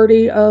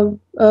majority of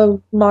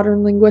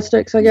modern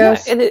linguistics, I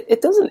guess. Yeah, and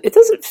it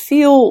doesn't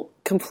feel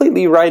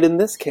completely right in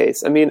this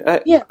case. I mean,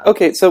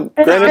 okay, so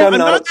granted, I'm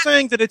not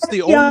saying that it's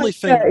the only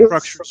thing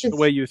that structures the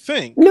way you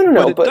think. No,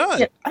 but it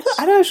does.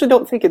 I actually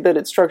don't think that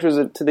it structures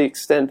it to the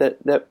extent that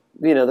the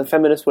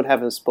feminists would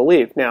have us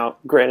believe. Now,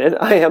 granted,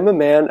 I am a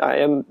man. I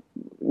am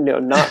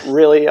not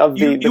really of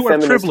the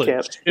feminist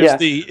camp. Is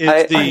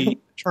the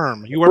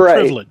term. You are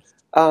privileged.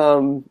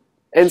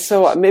 And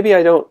so maybe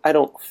I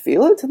don't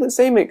feel it to the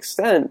same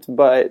extent,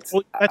 but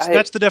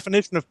that's the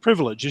definition of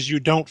privilege: is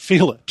you don't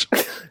feel it,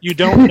 you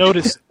don't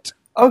notice it.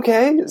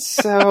 Okay,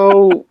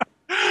 so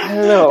I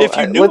don't know. If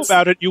you knew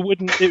about it, you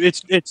wouldn't.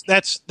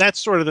 That's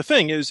sort of the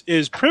thing.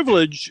 Is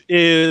privilege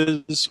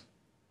is,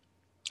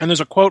 and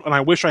there's a quote, and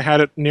I wish I had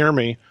it near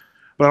me,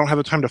 but I don't have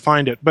the time to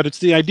find it. But it's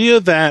the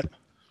idea that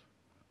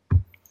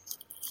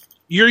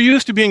you're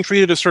used to being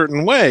treated a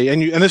certain way,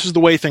 and this is the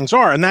way things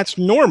are, and that's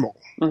normal.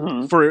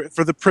 Mm-hmm. For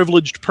the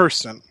privileged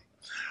person.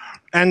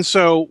 And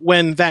so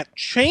when that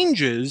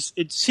changes,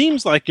 it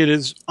seems like it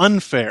is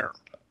unfair.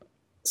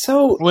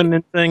 So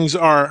when things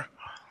are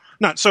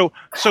not so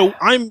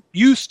I'm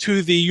used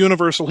to the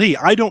universal he.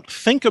 I don't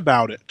think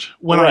about it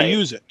when I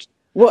use it.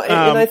 Well,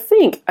 and I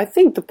think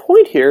the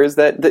point here is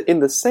that in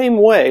the same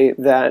way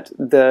that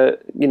the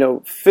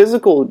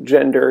physical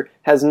gender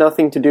has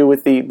nothing to do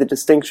with the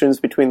distinctions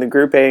between the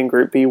Group A and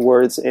Group B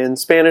words in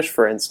Spanish,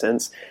 for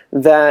instance,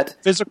 that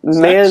physical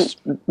sex?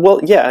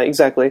 Well, yeah,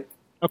 exactly.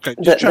 Okay,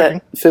 just checking.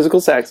 That physical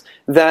sex,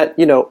 that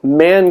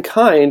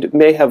mankind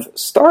may have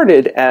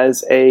started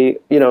as a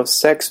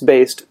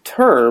sex-based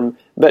term,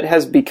 but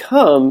has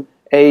become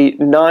a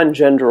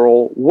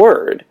non-genderal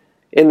word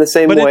in the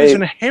same way. But it has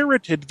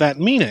inherited that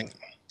meaning.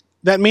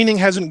 That meaning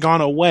hasn't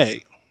gone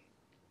away.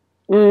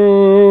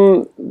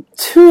 No,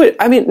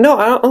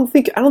 I don't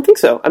think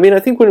so. I mean, I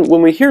think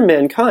when we hear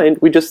mankind,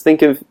 we just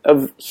think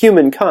of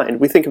humankind.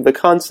 We think of the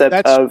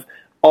concept of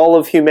all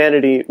of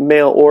humanity,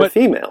 male or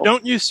female.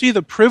 Don't you see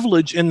the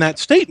privilege in that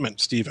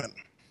statement, Stephen?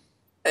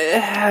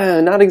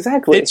 Not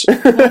exactly.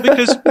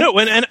 Because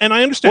and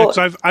I understand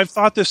because I've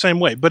thought the same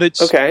way. But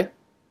it's okay.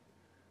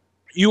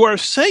 You are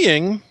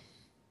saying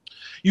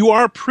you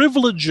are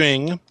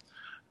privileging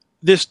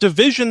this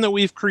division that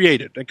we've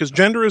created, because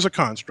gender is a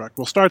construct.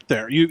 We'll start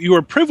there. You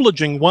are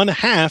privileging one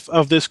half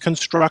of this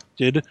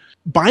constructed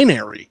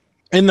binary,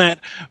 in that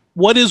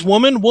what is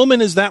woman?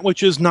 Woman is that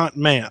which is not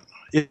man.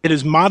 It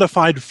is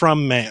modified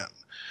from man.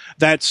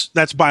 That's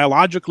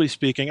biologically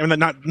speaking, or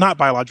not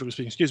biologically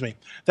speaking. Excuse me.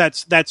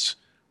 That's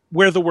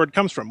where the word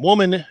comes from.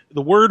 Woman.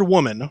 The word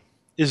woman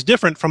is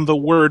different from the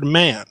word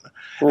man,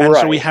 and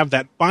so we have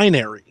that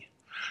binary,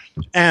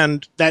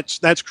 and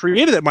that's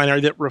created that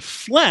binary that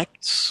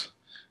reflects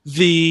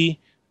the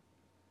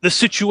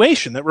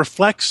situation, that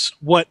reflects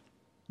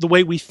the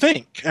way we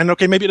think. And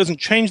okay, maybe it doesn't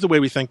change the way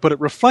we think, but it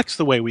reflects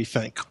the way we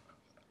think.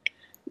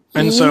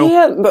 And so,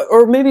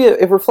 or maybe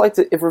it reflects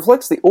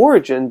the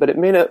origin, but it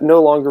may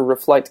no longer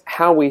reflect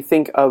how we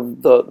think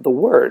of the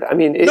word. I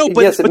mean,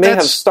 it may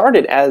have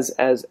started as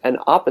an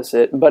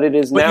opposite, but it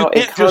is now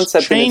a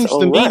concept in its own right. You can't just change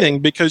the meaning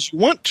because you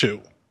want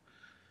to.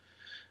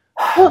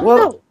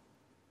 Well,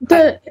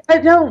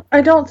 no.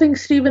 I don't think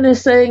Stephen is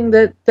saying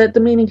that the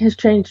meaning has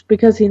changed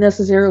because he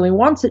necessarily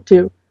wants it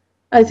to.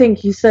 I think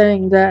he's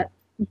saying that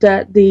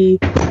the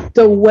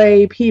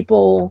way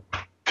people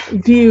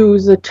view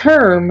the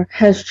term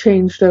has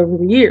changed over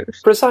the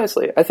years.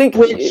 Precisely. I think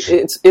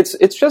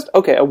it's just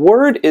okay. A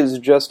word is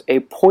just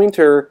a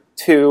pointer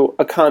to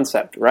a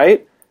concept,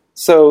 right?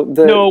 So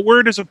a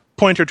word is a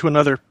pointer to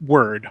another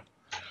word.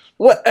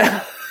 What?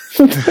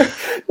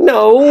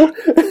 No.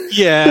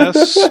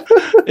 Yes.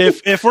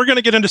 If we're going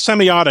to get into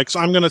semiotics,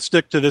 I'm going to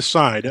stick to this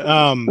side.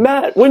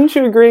 Matt, wouldn't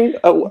you agree?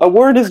 A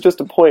word is just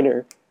a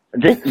pointer.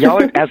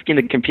 Y'all are asking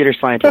the computer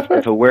scientist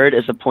if a word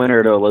is a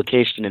pointer to a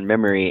location in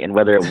memory and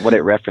what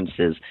it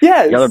references.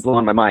 Yes. Y'all are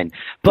blowing my mind.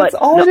 But that's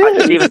all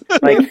it is. Even,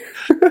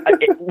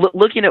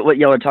 looking at what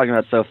y'all are talking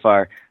about so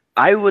far,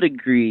 I would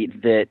agree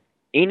that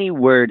any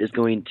word is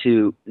going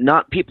to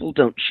people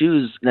don't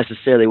choose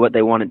necessarily what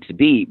they want it to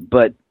be,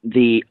 but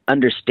the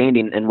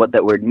understanding and what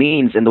that word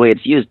means and the way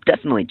it's used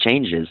definitely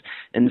changes.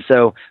 And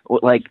so,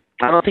 I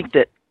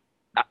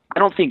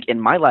don't think in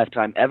my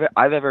lifetime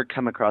I've ever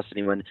come across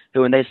anyone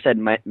who, when they said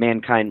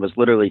mankind, was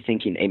literally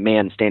thinking a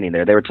man standing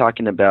there. They were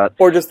talking about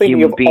or just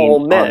thinking of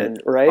all men,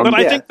 right? But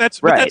I think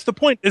that's the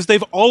point. Is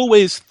they've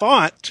always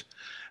thought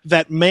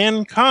that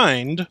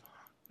mankind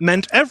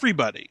meant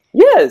everybody.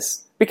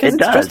 Yes. Because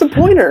it's just a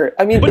pointer.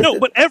 I mean,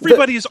 but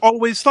everybody has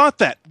always thought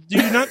that. Do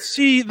you not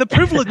see the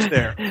privilege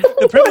there?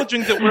 The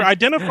privileging that we're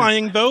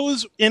identifying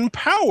those in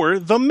power,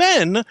 the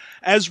men,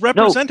 as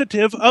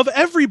representative of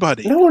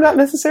everybody. No, not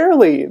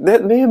necessarily.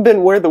 That may have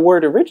been where the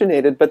word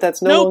originated, but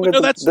that's longer.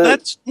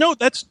 That's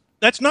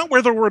not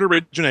where the word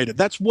originated.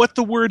 That's what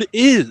the word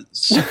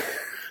is.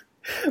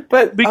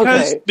 But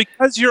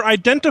because you're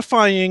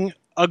identifying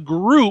a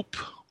group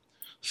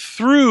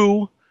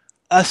through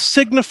a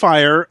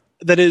signifier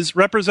that is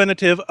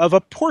representative of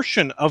a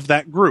portion of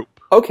that group.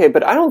 Okay,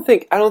 but I don't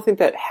think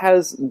that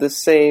has the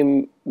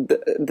same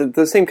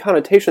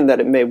connotation that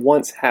it may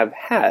once have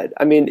had.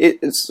 I mean,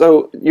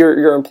 so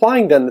you're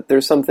implying then that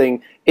there's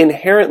something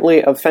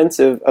inherently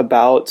offensive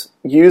about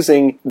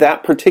using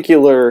that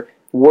particular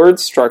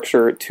word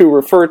structure to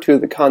refer to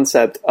the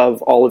concept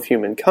of all of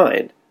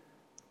humankind.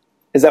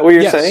 Is that what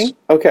you're saying?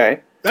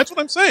 Okay. That's what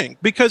I'm saying.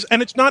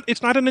 And it's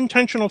not an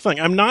intentional thing.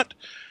 I'm not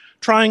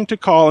trying to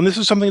call, and this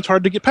is something that's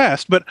hard to get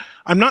past, but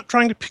I'm not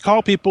trying to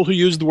call people who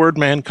use the word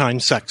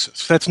mankind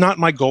sexist. That's not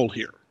my goal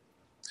here.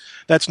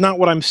 That's not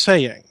what I'm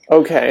saying.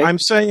 Okay. I'm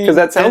saying, because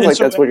that sounds like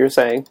that's what you're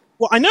saying.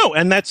 Well, I know,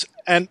 and that's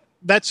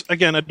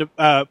again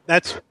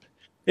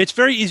it's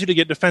very easy to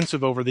get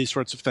defensive over these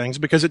sorts of things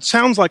because it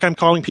sounds like I'm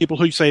calling people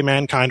who say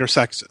mankind are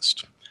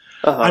sexist.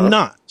 Uh-huh. I'm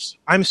not.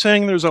 I'm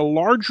saying there's a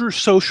larger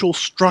social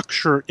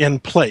structure in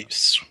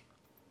place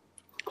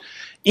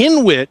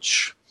in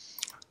which,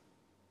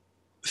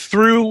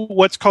 through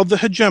what's called the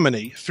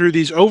hegemony, through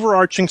these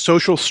overarching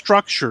social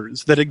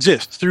structures that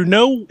exist, through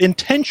no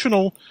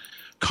intentional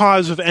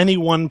cause of any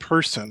one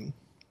person,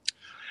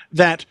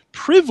 that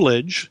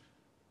privilege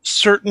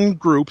certain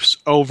groups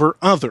over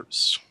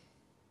others.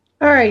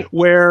 All right.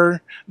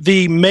 Where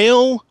the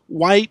male,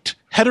 white,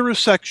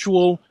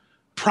 heterosexual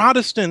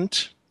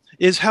Protestant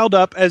is held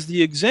up as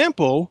the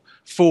example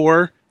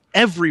for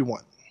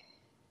everyone.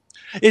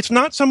 It's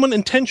not someone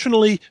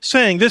intentionally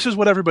saying this is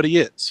what everybody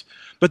is,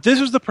 but this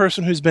is the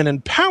person who's been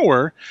in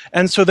power,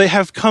 and so they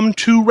have come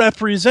to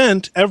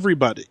represent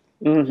everybody.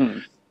 Mm-hmm.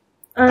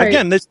 Right.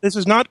 Again, this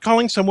is not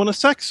calling someone a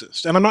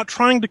sexist, and I'm not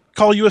trying to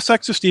call you a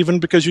sexist even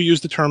because you use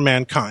the term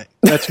mankind.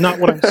 That's not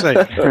what I'm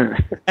saying.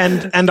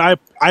 And I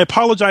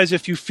apologize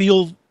if you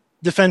feel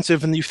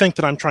defensive and you think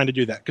that I'm trying to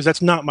do that, because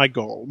that's not my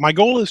goal. My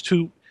goal is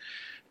to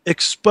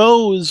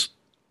expose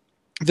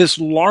this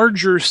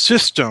larger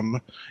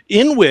system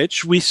in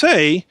which we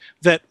say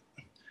that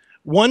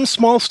one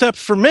small step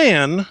for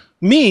man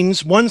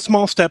means one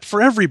small step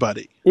for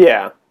everybody.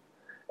 Yeah.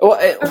 Well,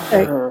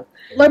 Okay.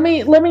 Let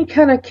me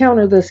kind of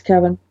counter this,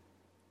 Kevin.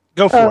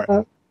 Go for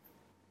it.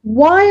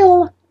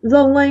 While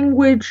the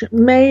language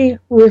may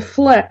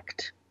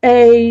reflect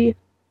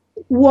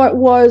what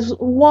was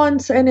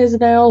once and is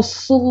now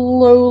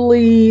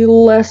slowly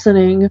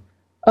lessening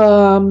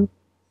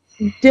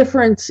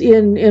difference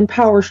in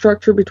power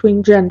structure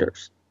between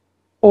genders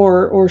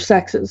or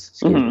sexes.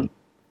 Excuse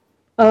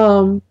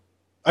me.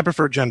 I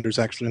prefer genders,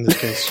 actually, in this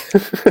case.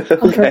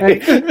 Okay.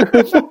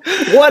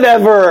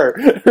 Whatever.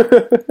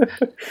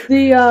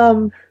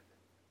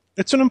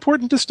 It's an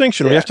important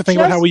distinction. We have to think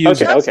about how we use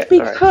it.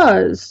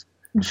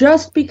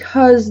 Just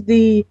because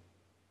the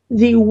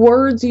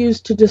words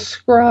used to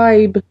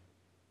describe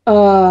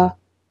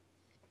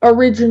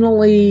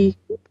originally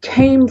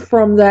came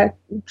from that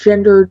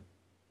gender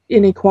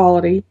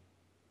inequality,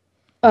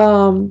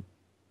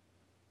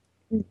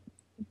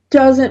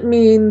 doesn't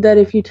mean that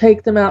if you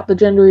take them out, the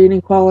gender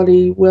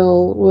inequality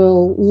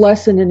will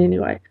lessen in any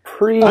way.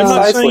 I'm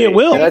not saying it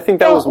will. And I think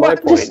that was my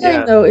point. What I'm just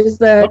saying, though, is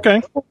that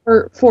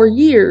for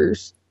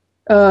years,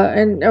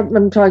 and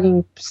I'm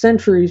talking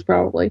centuries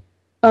probably,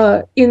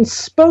 in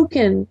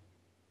spoken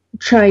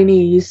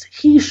Chinese,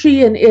 he,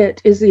 she, and it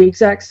is the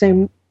exact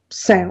same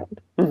sound.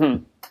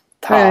 Mm-hmm.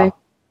 Okay.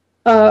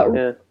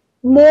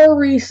 More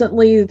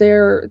recently,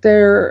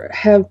 there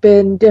have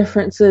been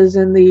differences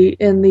in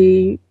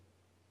the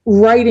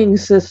writing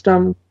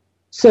system,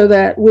 so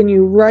that when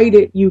you write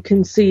it, you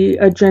can see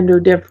a gender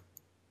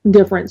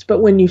difference.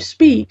 But when you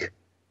speak,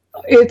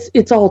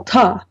 it's all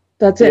ta.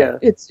 That's it. Yeah.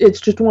 It's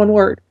just one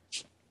word.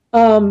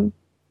 But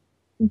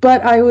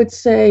I would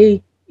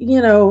say,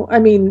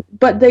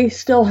 but they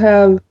still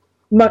have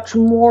much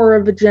more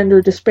of a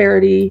gender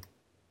disparity,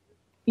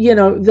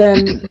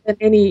 than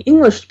any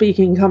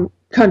English-speaking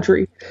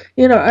country.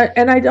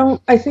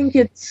 I think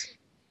it's.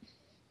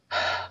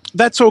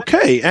 That's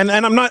okay, and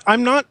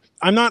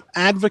I'm not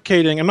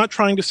advocating. I'm not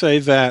trying to say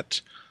that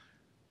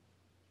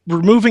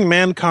removing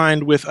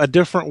mankind with a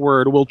different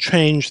word will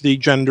change the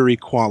gender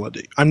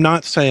equality. I'm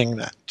not saying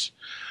that.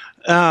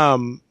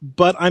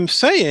 But I'm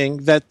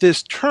saying that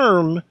this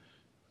term,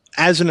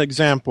 as an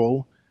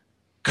example,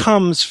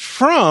 comes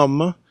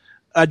from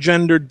a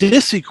gender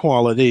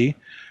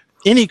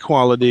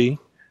inequality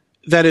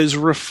that is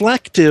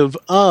reflective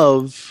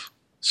of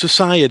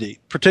society,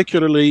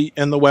 particularly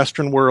in the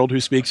Western world who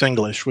speaks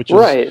English, which is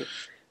right.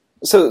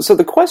 So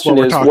the question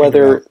is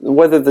whether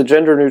the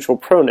gender-neutral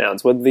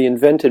pronouns, whether the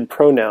invented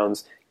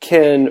pronouns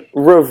can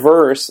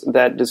reverse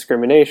that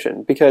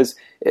discrimination. Because,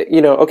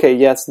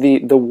 yes,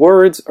 the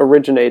words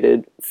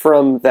originated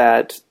from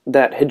that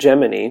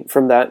hegemony,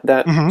 from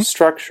that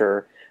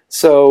structure.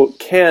 So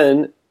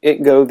can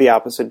it go the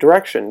opposite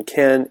direction?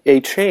 Can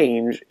a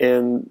change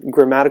in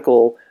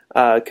grammatical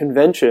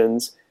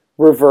conventions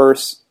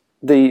reverse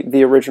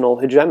the original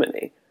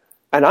hegemony?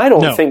 And I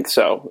don't think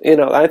so.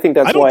 I think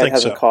that's why it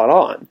hasn't caught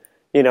on.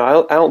 I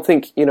don't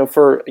think,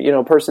 for,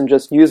 a person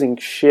just using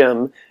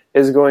shim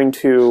is going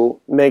to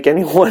make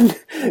anyone,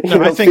 feel any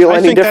differently.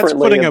 I think that's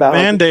putting a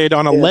Band-Aid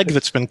on a leg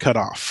that's been cut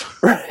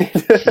off. Right.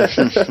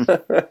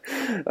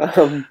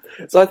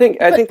 So I think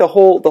the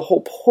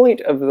whole point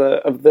of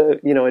the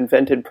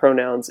invented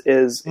pronouns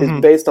is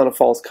based on a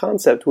false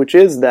concept, which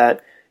is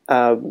that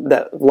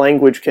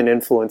language can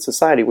influence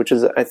society, which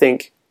is, I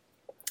think,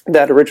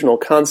 that original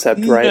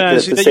concept, right? Yeah,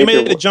 you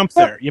made a jump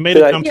there.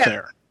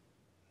 There.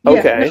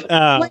 Okay.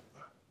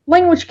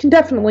 Language can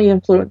definitely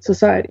influence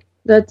society.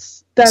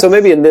 That's so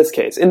maybe in this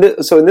case, in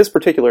this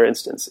particular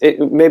instance,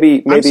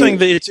 maybe I'm saying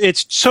that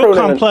it's so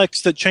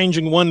complex that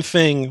changing one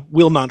thing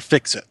will not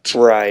fix it.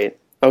 Right.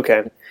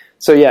 Okay.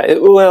 So yeah,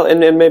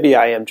 and maybe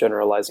I am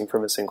generalizing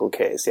from a single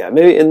case. Yeah,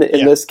 maybe in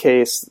this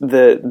case,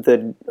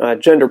 the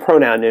gender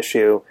pronoun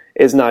issue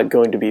is not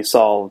going to be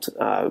solved.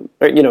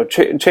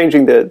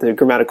 Changing the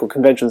grammatical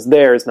conventions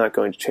there is not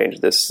going to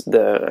change the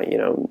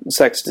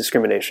sex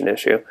discrimination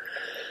issue.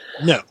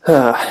 No.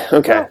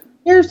 Okay. Well,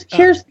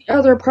 here's the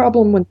other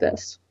problem with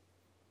this.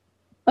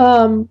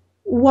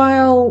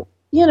 While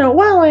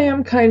I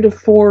am kind of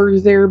for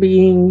there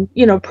being,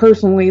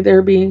 personally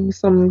there being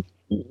some,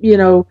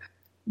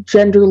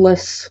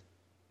 genderless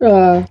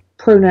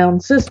pronoun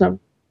system,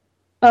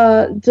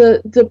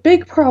 the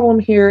big problem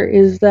here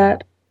is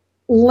that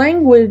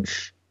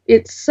language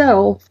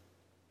itself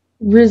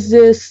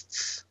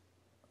resists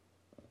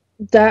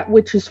that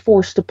which is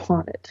forced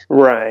upon it.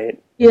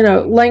 Right.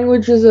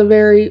 language is a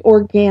very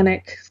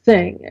organic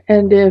thing,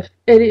 and if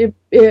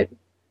it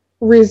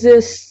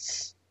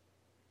resists,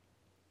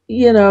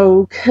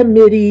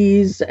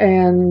 committees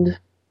and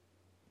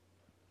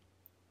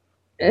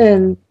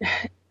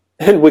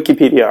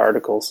Wikipedia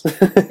articles.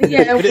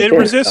 yeah, It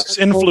resists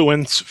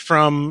influence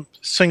from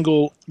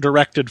single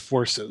directed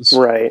forces.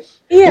 Right.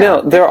 Yeah.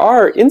 Now, there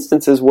are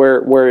instances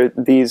where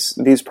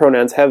these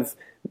pronouns have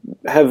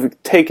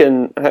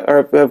taken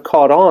or have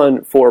caught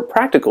on for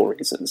practical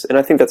reasons, and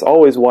I think that's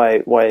always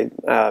why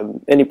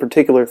any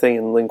particular thing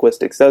in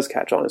linguistics does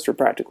catch on is for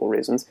practical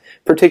reasons.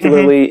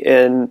 Particularly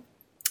in,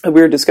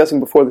 we were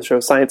discussing before the show,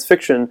 science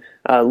fiction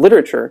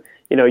literature.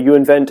 You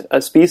invent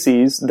a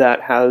species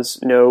that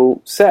has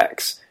no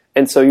sex.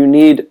 And so you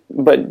need,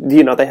 but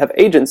they have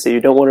agency. You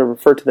don't want to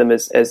refer to them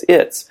as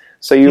its.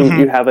 So you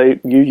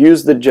you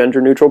use the gender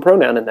neutral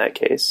pronoun in that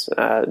case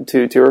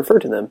to refer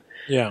to them.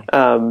 Yeah.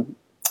 And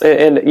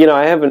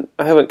I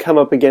haven't come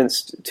up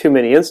against too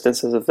many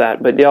instances of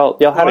that, but y'all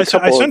had a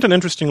couple. I sent an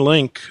interesting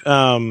link.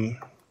 There's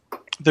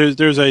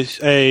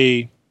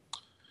a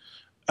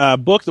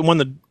book that won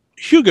the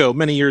Hugo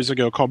many years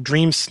ago called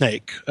Dream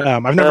Snake.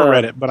 I've never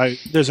read it, but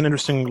there's an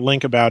interesting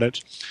link about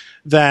it.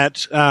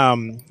 That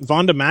Vonda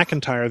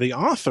McIntyre, the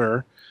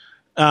author,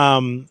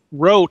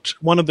 wrote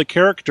one of the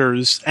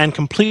characters and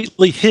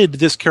completely hid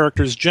this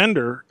character's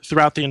gender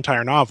throughout the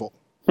entire novel.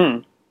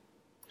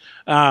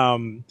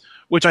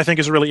 Which I think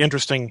is a really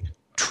interesting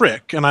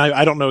trick, and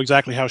I don't know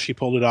exactly how she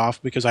pulled it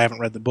off because I haven't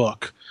read the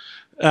book.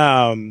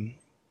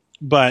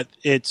 But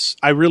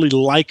I really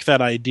like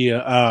that idea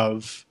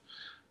of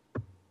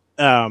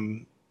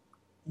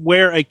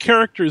where a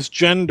character's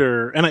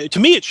gender, and to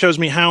me it shows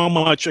me how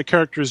much a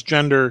character's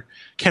gender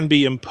can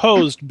be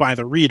imposed by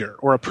the reader,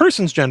 or a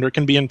person's gender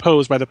can be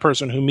imposed by the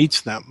person who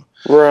meets them.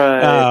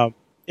 Right.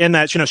 In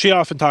that, she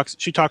often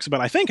talks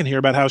about, I think in here,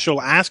 about how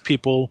she'll ask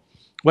people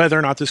whether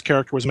or not this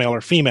character was male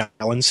or female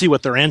and see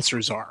what their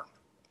answers are.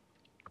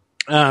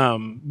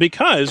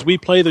 Because we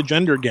play the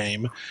gender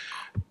game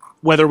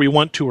whether we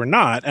want to or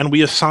not, and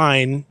we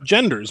assign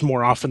genders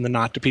more often than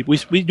not to people.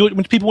 We do it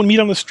when people meet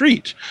on the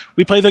street.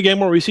 We play the game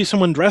where we see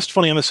someone dressed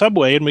funny on the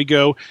subway, and we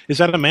go, is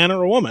that a man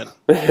or a woman?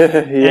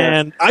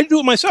 And I do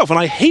it myself, and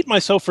I hate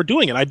myself for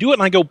doing it. I do it,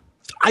 and I go,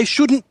 I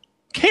shouldn't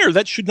care.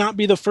 That should not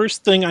be the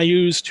first thing I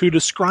use to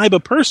describe a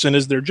person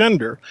is their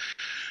gender.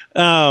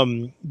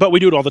 But we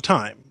do it all the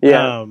time.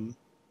 Yeah.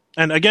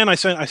 And again, I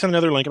sent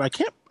another link, and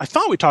I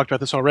thought we talked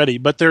about this already,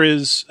 but there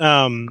is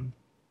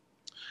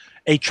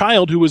a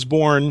child who was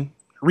born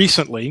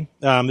recently,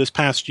 this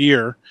past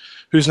year,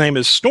 whose name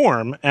is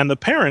Storm, and the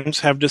parents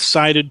have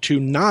decided to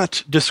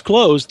not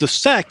disclose the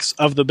sex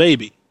of the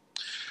baby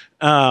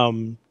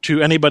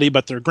to anybody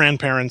but their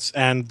grandparents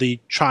and the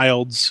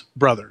child's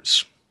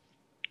brothers.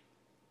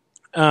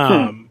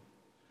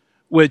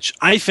 Which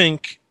I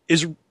think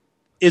is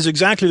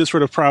exactly the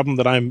sort of problem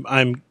that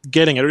I'm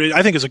getting at.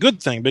 I think it's a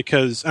good thing,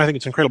 because I think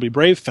it's an incredibly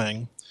brave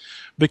thing,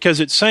 because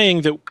it's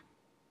saying that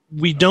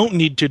we don't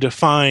need to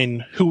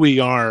define who we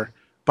are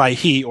by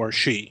he or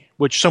she,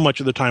 which so much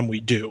of the time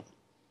we do.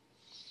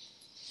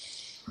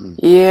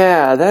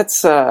 Yeah,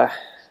 that's tough.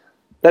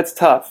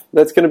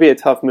 That's going to be a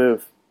tough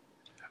move.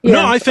 Yeah.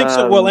 No, I think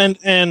so. Well,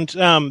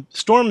 and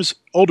Storm's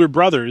older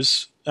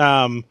brothers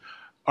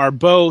are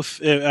both,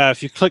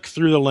 if you click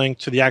through the link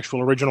to the actual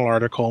original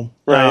article,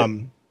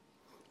 right.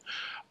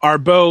 Are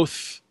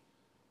both,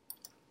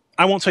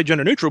 I won't say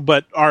gender neutral,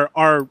 but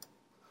are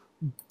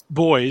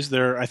boys.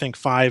 They're, I think,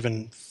 5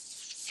 and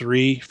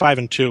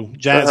 2,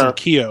 Jazz and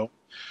Keo,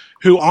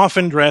 who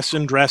often dress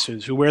in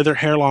dresses, who wear their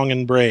hair long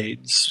in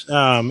braids,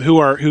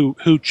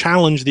 who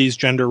challenge these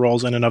gender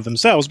roles in and of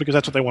themselves because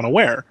that's what they want to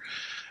wear.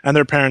 And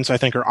their parents, I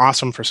think, are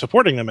awesome for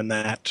supporting them in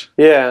that.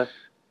 Yeah.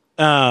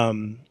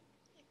 But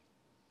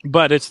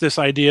it's this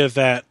idea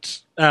that,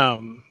 I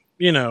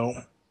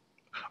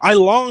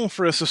long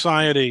for a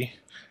society,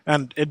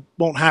 and it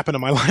won't happen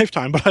in my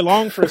lifetime, but I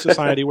long for a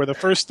society where the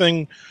first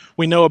thing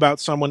we know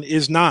about someone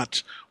is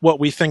not what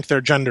we think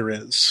their gender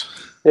is.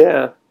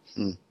 Yeah.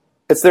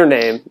 It's their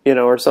name,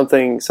 or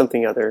something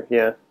other,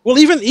 yeah. Well,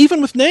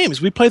 even with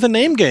names, we play the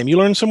name game. You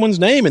learn someone's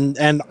name,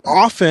 and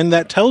often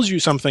that tells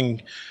you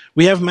something.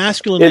 We have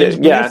masculine names,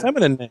 we have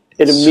feminine names.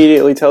 It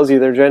immediately tells you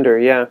their gender,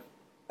 yeah.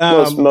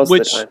 Most of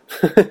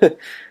the time.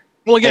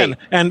 Well, again,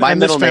 hey, my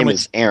middle name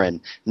is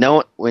Aaron.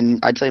 No, when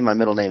I tell you my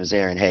middle name is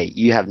Aaron, hey,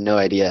 you have no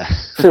idea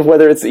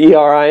whether it's ERIN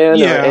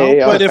or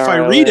A. But if I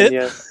read it,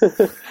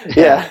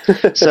 yeah.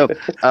 So,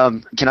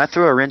 can I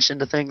throw a wrench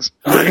into things?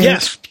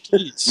 Yes,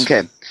 please.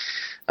 Okay.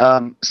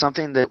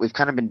 Something that we've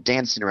kind of been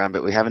dancing around,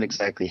 but we haven't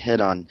exactly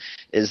hit on,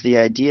 is the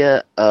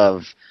idea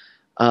of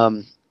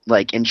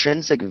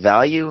intrinsic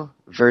value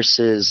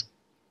versus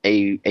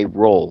a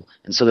role.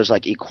 And so there's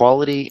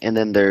equality, and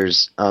then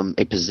there's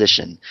a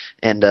position,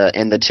 and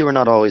the two are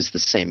not always the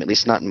same, at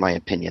least not in my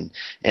opinion.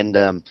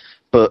 And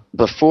but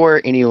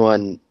before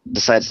anyone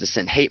decides to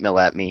send hate mail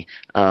at me,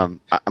 I'm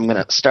going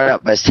to start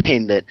out by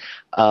saying that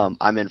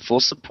I'm in full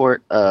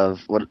support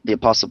of what the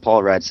Apostle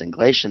Paul writes in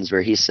Galatians,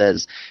 where he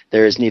says,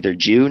 "There is neither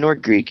Jew nor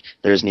Greek,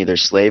 there is neither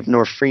slave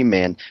nor free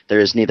man, there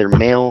is neither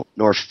male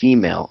nor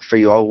female, for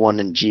you are all one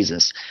in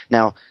Jesus."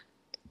 Now,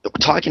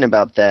 talking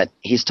about that,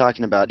 he's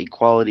talking about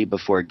equality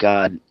before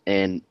God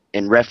and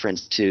in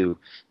reference to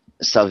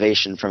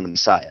salvation from the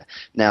Messiah.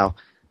 Now,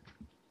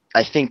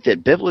 I think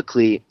that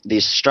biblically,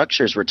 these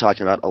structures we're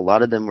talking about, a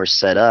lot of them were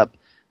set up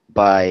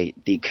by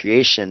the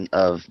creation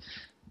of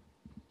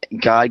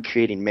God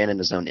creating man in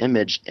his own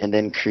image and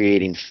then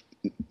creating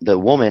the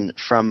woman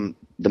from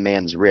the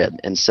man's rib.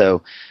 And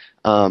so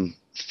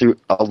through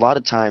a lot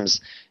of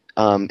times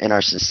in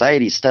our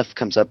society, stuff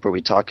comes up where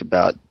we talk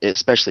about,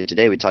 especially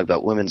today, we talk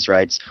about women's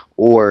rights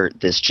or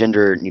this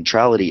gender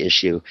neutrality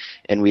issue,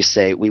 and we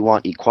say we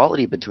want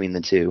equality between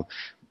the two.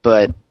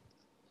 But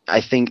I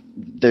think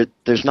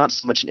there's not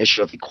so much an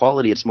issue of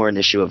equality, it's more an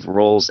issue of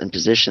roles and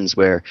positions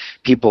where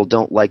people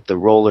don't like the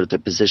role or the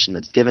position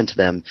that's given to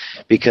them,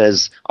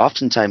 because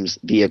oftentimes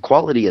the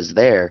equality is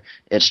there,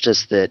 it's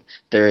just that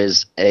there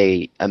is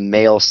a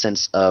male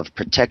sense of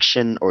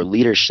protection or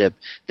leadership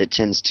that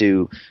tends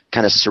to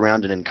kind of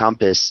surround and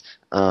encompass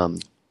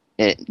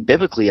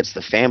biblically, it's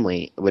the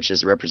family, which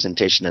is a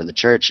representation of the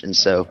church, and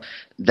so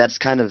that's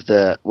kind of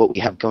what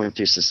we have going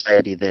through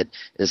society, that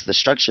is the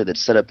structure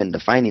that's set up in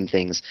defining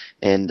things.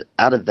 And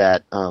out of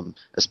that,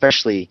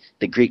 especially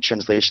the Greek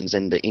translations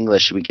into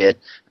English, we get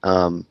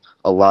a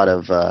lot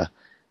of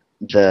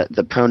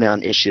the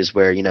pronoun issues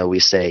where, you know, we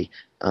say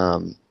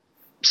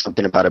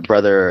something about a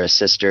brother or a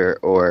sister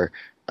or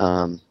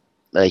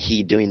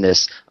he doing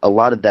this. A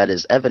lot of that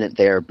is evident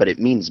there, but it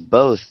means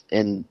both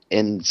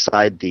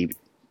inside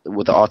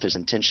with the author's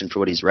intention for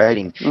what he's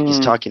writing. He's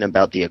talking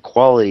about the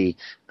equality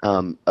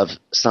of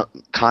some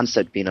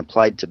concept being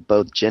applied to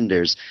both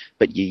genders,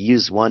 but you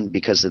use one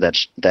because of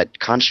that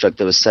construct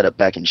that was set up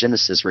back in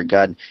Genesis, where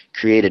God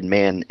created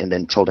man and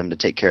then told him to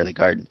take care of the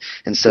garden.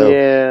 And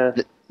so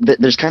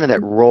there's kind of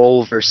that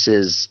role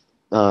versus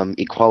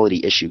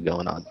equality issue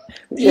going on.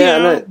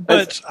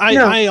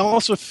 I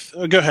also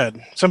go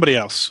ahead. Somebody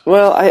else.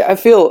 Well, I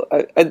feel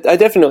I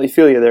definitely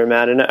feel you there,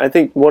 Matt, and I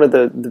think one of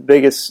the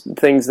biggest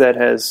things that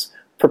has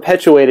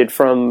perpetuated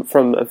from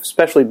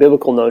especially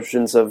biblical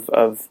notions of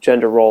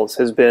gender roles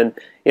has been,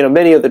 you know,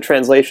 many of the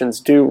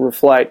translations do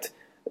reflect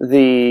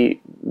the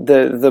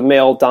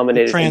male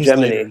dominated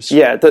hegemony.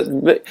 Yeah,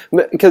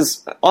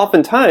 because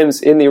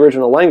oftentimes in the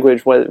original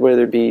language,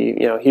 whether it be,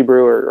 you know,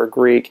 Hebrew or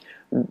Greek,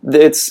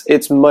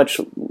 it's much,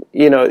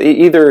 you know,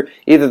 either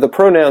the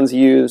pronouns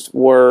used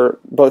were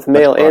both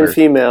male and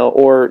female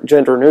or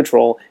gender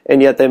neutral,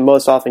 and yet they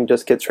most often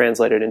just get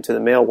translated into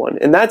the male one.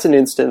 And that's an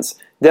instance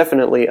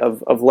definitely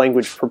of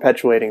language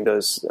perpetuating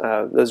those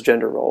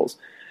gender roles.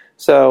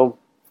 So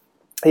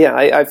yeah,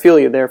 I feel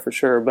you there for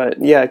sure.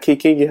 But yeah,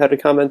 Kiki, you had a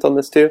comment on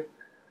this too?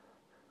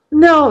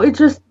 No, it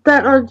just,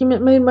 that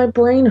argument made my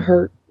brain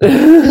hurt.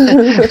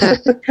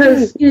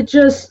 Because it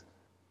just,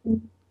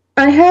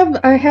 I have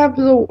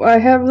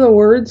the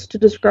words to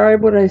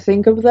describe what I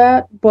think of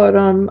that, but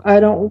I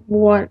don't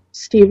want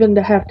Steven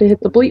to have to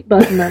hit the bleep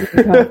button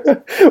every time.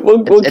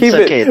 We'll keep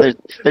it. Okay.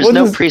 There's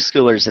no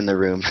preschoolers in the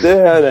room.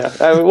 Yeah,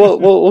 no.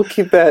 We'll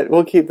keep that.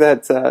 We'll keep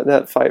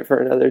that fight for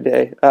another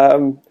day.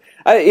 I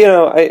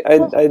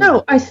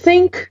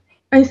think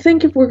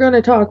if we're going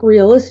to talk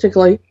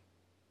realistically,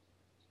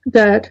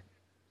 that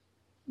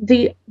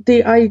the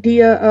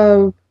idea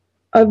of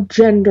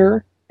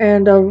gender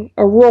and of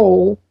a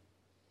role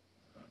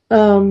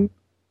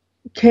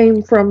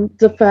came from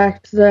the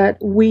fact that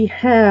we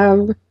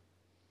have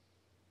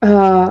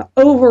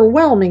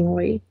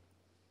overwhelmingly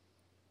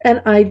an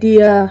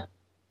idea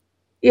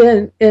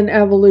in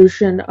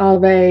evolution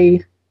of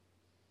a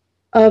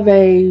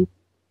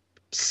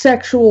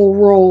sexual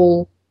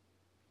role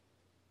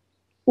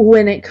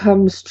when it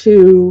comes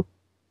to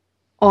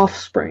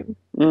offspring.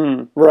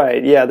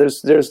 Right. Yeah.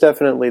 There's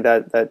definitely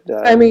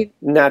that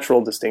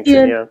natural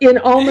distinction. In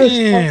almost.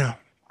 Yeah.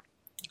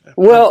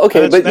 Well,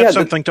 okay, that's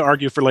something to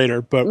argue for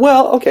later. But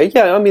okay,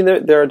 yeah. I mean,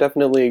 there are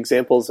definitely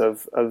examples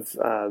of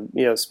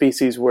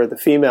species where the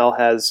female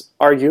has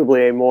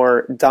arguably a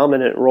more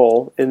dominant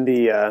role in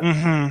the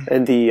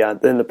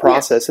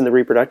process, in the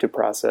reproductive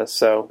process.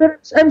 So,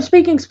 but I'm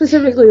speaking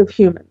specifically of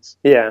humans.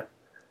 Yeah,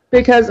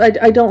 because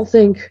I don't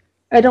think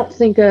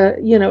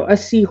a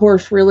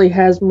seahorse really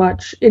has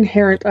much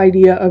inherent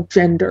idea of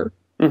gender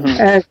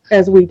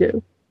as we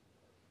do.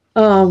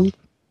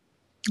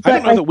 I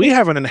don't know that we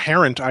have an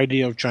inherent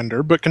idea of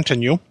gender, but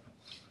continue.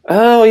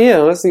 Oh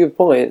yeah, that's a good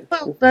point.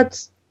 Well,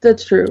 that's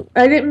true.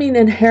 I didn't mean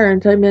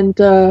inherent. I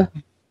meant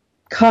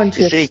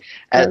conscious. You see,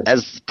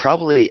 it's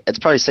probably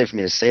safe for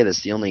me to say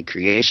this. The only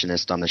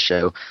creationist on the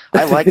show,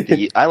 I like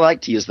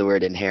to use the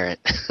word inherent.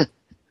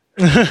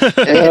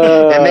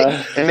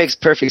 It makes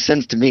perfect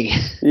sense to me.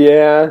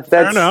 Yeah, that's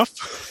fair enough.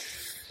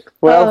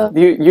 Well,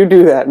 you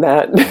do that,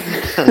 Matt.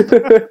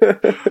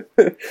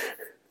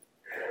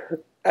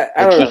 I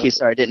don't Kiki, know.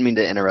 sorry, I didn't mean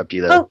to interrupt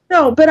you though. Oh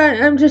no, but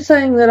I'm just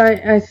saying that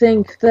I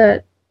think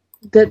that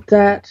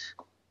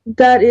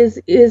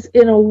is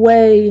in a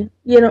way,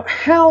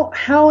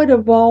 how it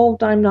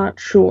evolved. I'm not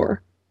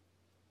sure,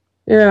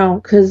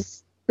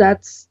 because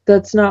that's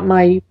not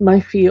my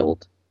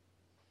field.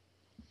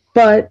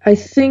 But I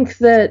think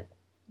that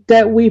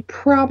we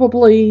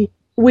probably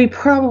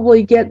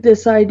get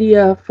this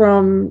idea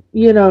from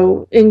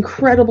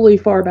incredibly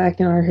far back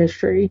in our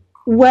history.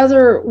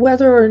 Whether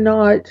or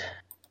not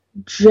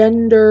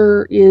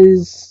gender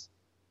is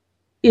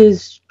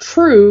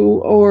true,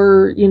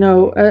 or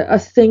a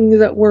thing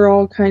that we're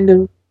all kind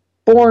of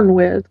born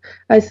with,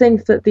 I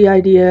think that the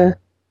idea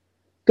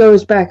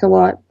goes back a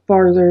lot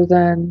farther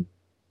than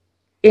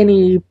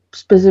any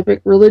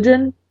specific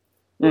religion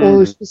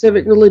or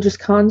specific religious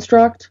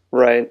construct.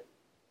 Right.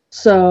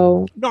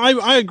 So No,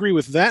 I agree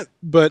with that,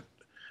 but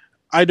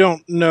I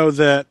don't know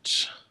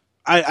that.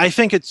 I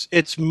think it's.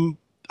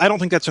 I don't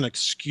think that's an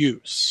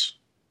excuse.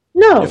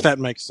 no, If that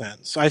makes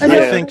sense, I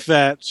Yeah. think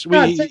that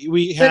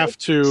we have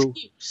to.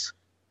 excuse.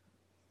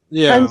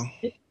 Yeah.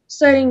 I'm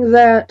saying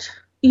that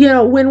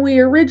when we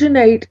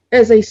originate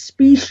as a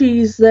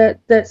species that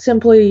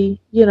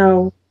simply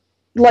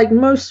like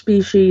most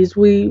species,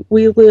 we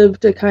live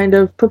to kind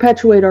of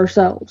perpetuate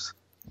ourselves.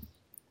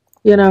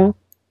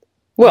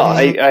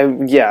 Well,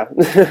 yeah,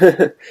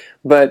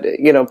 but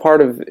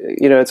part of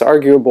it's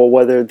arguable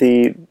whether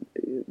the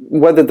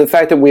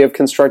fact that we have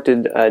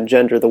constructed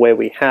gender the way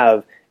we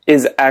have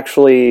is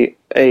actually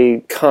a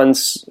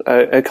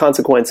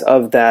consequence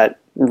of that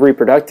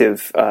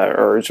reproductive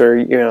urge,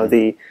 or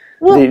the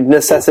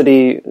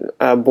necessity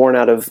born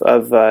out of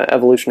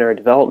evolutionary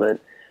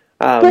development.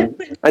 But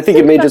I think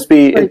it may just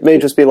be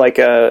like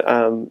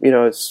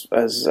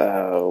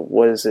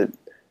what is it?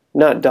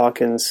 Not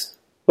Dawkins.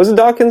 Was it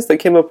Dawkins that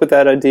came up with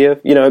that idea?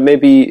 It may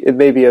be a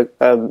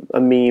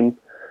meme.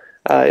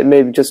 It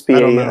may just be I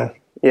don't know.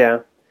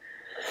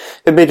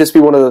 It may just be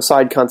one of those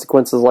side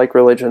consequences like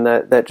religion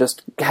that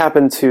just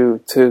happen to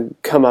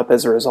come up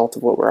as a result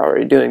of what we're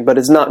already doing, but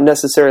it's not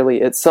necessarily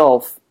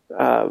itself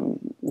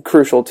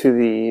crucial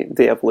to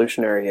the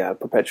evolutionary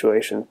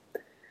perpetuation.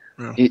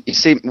 You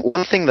see,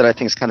 one thing that I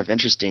think is kind of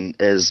interesting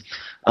is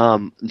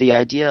the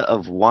idea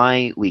of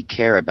why we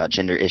care about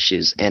gender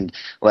issues. And,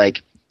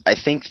 I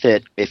think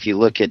that if you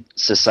look at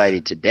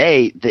society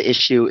today, the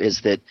issue is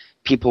that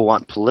people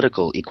want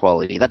political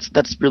equality.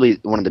 That's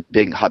really one of the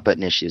big hot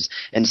button issues.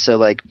 And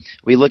so,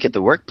 we look at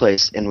the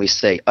workplace and we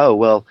say, oh,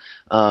 well,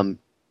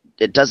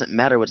 it doesn't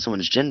matter what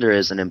someone's gender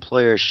is, an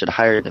employer should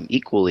hire them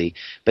equally.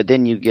 But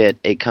then you get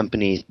a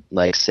company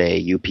like, say,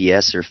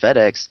 UPS or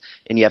FedEx,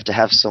 and you have to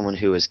have someone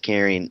who is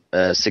carrying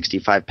a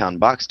 65-pound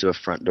box to a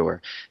front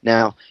door.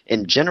 Now,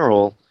 in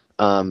general,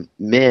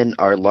 men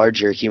are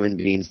larger human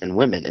beings than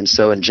women, and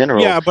so in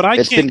general, Yeah, but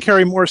I can't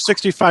carry more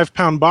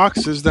 65-pound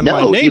boxes than my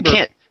no, neighbor. you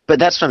can't. But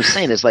that's what I'm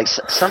saying is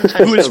sometimes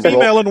Who is the role-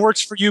 female and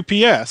works for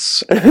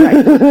UPS.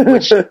 right,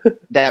 which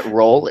that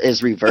role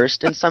is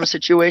reversed in some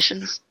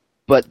situations,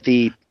 but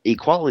the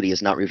equality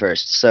is not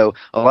reversed. So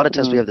a lot of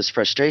times we have this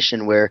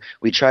frustration where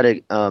we try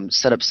to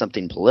set up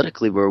something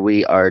politically where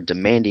we are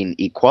demanding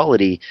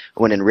equality,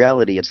 when in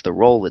reality it's the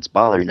role that's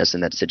bothering us in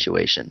that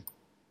situation.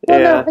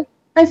 Yeah. No,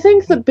 I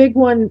think the big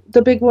one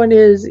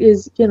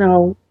is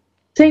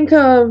think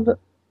of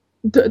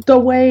the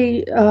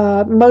way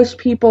most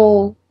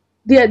people,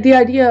 the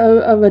idea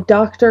of a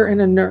doctor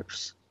and a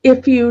nurse.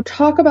 If you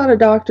talk about a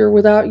doctor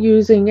without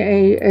using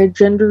a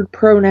gendered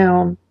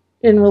pronoun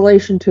in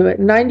relation to it,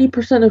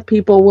 90% of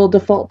people will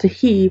default to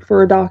he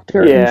for a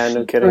doctor and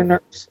no she kidding. for a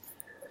nurse.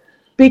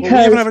 Because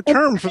We even have a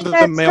term for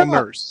the male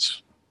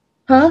nurse.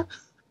 Huh?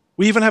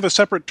 We even have a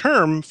separate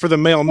term for the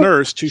male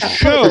nurse to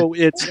show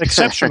its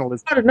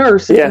exceptionalism. Not a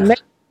nurse, it's a male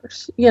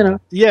nurse,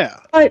 Yeah.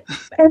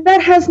 And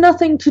that has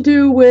nothing to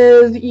do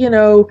with,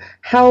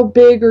 how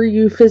big are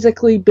you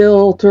physically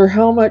built, or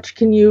how much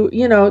can you,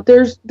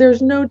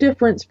 there's no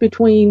difference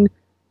between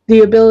the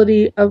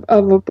ability of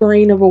a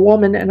brain of a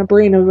woman and a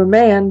brain of a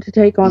man to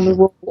take on the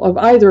role of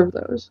either of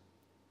those.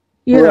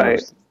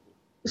 Right.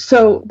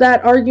 So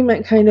that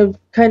argument kind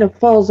of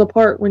falls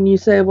apart when you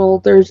say, well,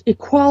 there's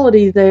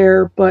equality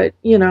there, but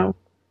and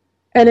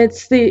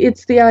it's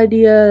the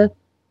idea,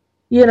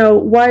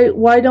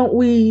 why don't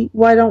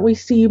we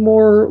see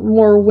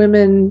more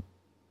women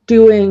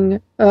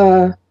doing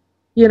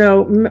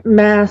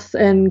math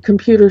and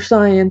computer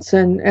science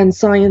and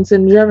science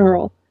in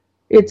general?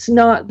 It's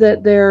not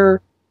that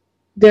they're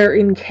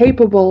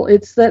incapable,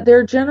 it's that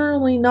they're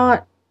generally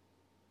not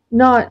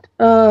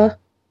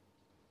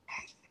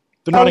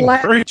They're not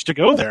encouraged to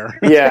go there.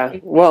 Yeah,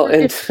 well,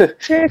 and if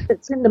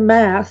it's into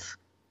math,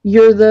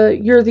 you're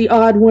the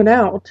odd one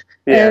out,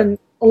 and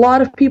a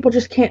lot of people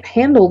just can't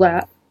handle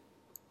that.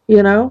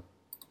 Oh,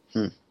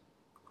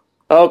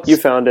 you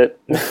found it.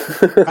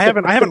 I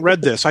haven't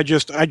read this. I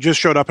just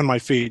showed up in my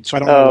feed, so I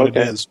don't know what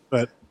it is,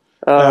 but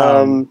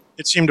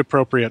it seemed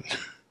appropriate.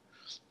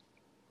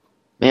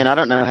 Man, I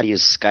don't know how to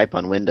use Skype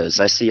on Windows.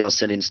 I see y'all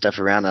sending stuff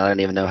around, and I don't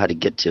even know how to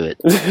get to it.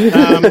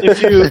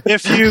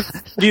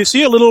 Do you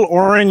see a little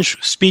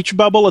orange speech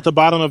bubble at the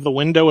bottom of the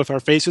window with our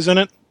faces in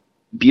it?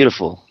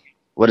 Beautiful.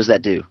 What does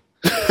that do?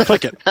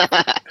 Click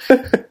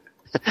it.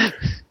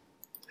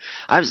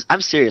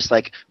 I'm serious.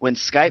 Like, when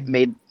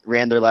Skype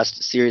ran their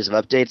last series of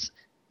updates,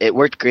 it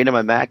worked great on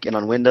my Mac, and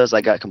on Windows,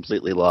 I got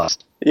completely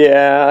lost.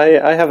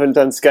 Yeah, I haven't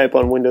done Skype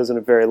on Windows in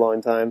a very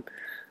long time.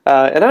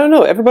 And I don't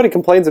know, everybody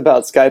complains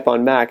about Skype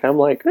on Mac. I'm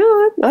like,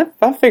 no,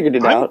 I figured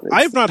it out.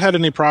 I've not had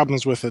any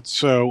problems with it,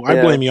 so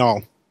I blame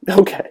y'all.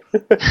 Okay.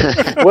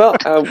 Well,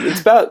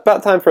 it's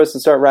about time for us to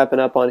start wrapping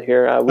up on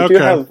here. We do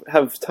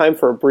have time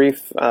for a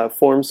brief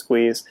form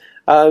squeeze.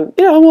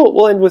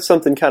 We'll end with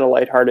something kind of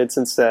lighthearted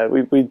since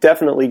we've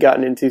definitely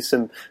gotten into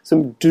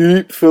some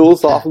deep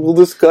philosophical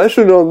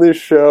discussion on this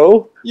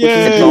show.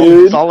 Yeah,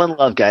 it's all in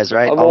love, guys,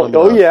 right?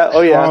 Yeah,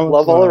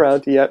 love all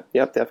around.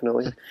 Yep,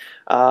 definitely.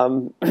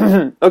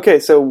 Okay,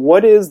 so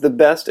what is the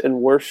best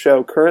and worst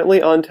show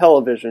currently on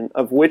television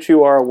of which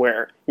you are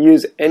aware?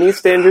 Use any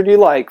standard you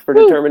like for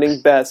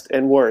determining best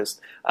and worst.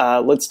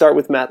 Let's start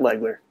with Matt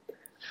Legler.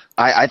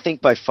 I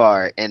think by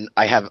far, and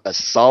I have a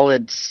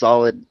solid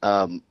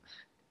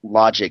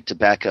logic to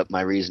back up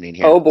my reasoning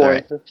here. Oh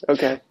boy. Right.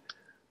 Okay.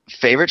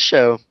 Favorite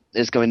show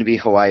is going to be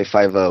Hawaii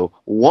Five-0.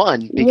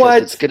 One,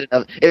 because it's good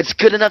enough. It's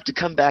good enough to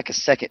come back a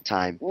second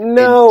time.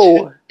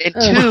 No.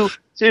 And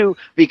two,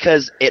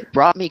 because it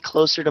brought me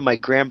closer to my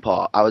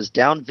grandpa. I was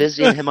down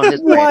visiting him on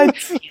his land.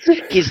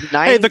 He's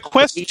 90. Hey, the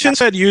question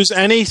said use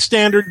any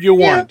standard you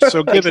want,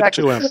 so give it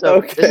to him.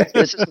 So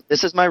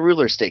this is my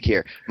ruler stick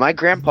here. My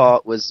grandpa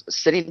was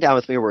sitting down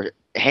with me. We're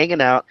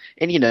hanging out,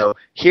 and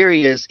here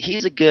he is.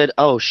 He's a good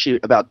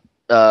about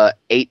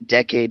 8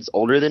 decades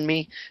older than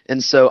me,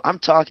 and so I'm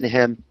talking to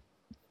him.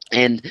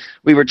 And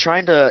we were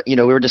trying to, we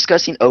were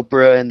discussing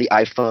Oprah and the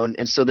iPhone,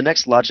 and so the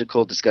next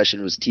logical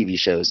discussion was TV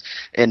shows.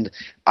 And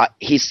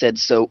he said,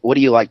 so what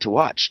do you like to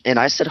watch? And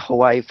I said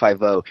Hawaii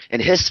Five-0, and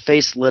his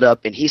face lit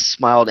up, and he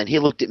smiled, and he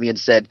looked at me and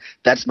said,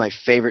 that's my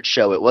favorite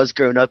show. It was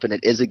growing up, and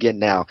it is again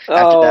now.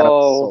 After that, I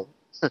was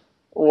sold.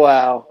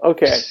 Wow.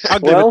 Okay. I'll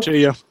give it to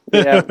you.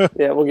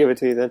 yeah, we'll give it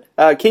to you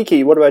then.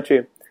 Kiki, what about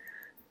you?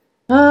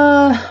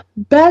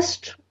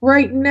 Best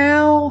right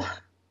now,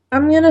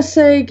 I'm going to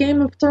say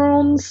Game of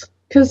Thrones.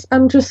 Because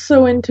I'm just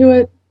so into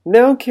it.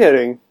 No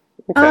kidding.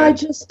 Okay.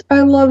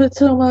 I love it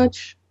so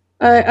much.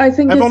 I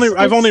think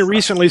I've only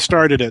recently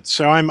started it,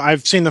 so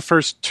I've seen the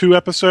first 2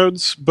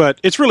 episodes, but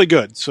it's really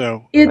good.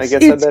 So I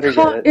guess I better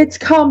get it. It's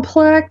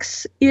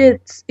complex.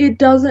 It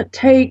doesn't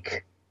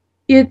take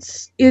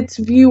its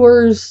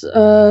viewers'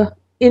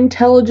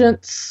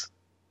 intelligence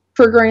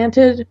for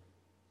granted.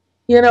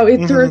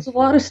 It throws a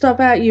lot of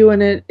stuff at you,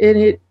 and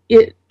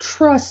it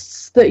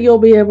trusts that you'll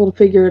be able to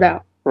figure it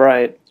out.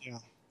 Right.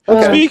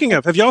 Okay. Speaking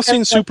of, have y'all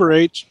seen Super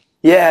 8?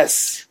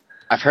 Yes.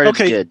 I've heard it's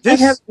good. I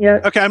haven't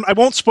yet. Okay, I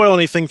won't spoil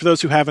anything for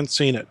those who haven't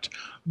seen it.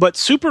 But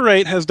Super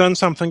 8 has done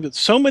something that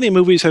so many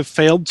movies have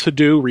failed to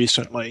do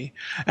recently,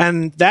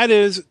 and that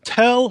is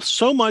tell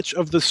so much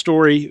of the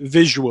story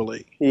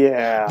visually.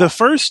 Yeah. The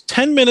first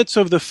 10 minutes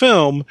of the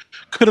film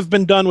could have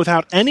been done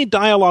without any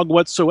dialogue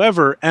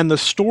whatsoever, and the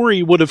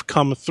story would have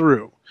come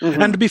through.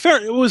 Mm-hmm. And to be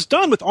fair, it was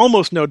done with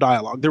almost no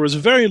dialogue. There was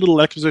very little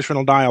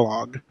expositional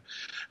dialogue.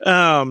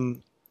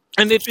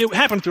 And it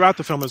happened throughout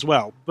the film as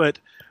well. But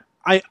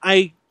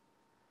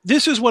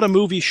this is what a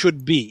movie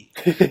should be.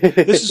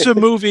 This is a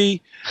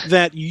movie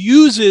that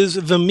uses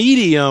the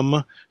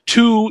medium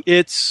to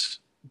its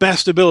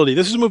best ability.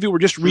 This is a movie where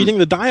just reading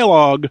the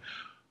dialogue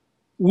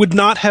would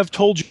not have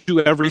told you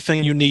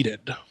everything you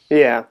needed.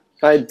 Yeah,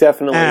 I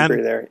definitely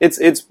agree there. It's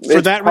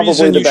for that probably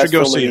reason, the you best should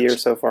go film see of the it. year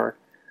so far.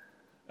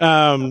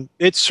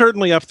 It's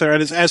certainly up there.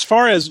 And as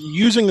far as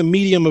using the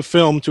medium of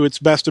film to its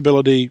best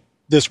ability,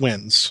 this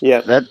wins.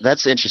 Yeah,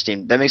 that's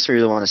interesting. That makes me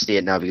really want to see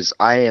it now because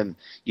I am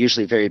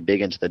usually very big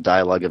into the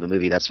dialogue of the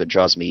movie. That's what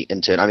draws me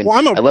into it. I mean,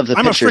 I love the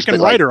pictures. I'm a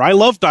freaking writer. I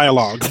love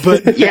dialogue.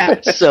 But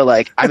yeah, so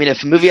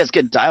if a movie has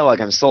good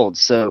dialogue, I'm sold.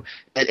 So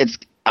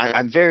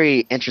I'm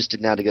very interested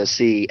now to go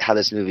see how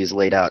this movie is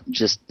laid out.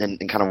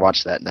 And kind of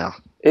watch that now.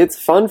 It's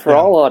fun for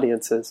all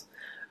audiences.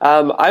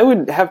 I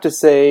would have to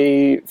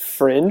say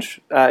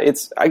Fringe. I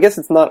guess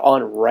it's not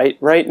on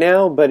right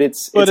now, but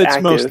it's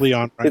active. Mostly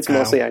on right now. It's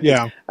mostly active.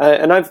 Yeah.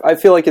 And I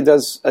feel like it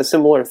does a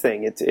similar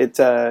thing. It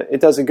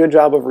does a good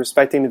job of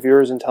respecting the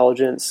viewer's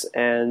intelligence,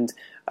 and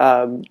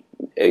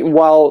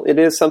while it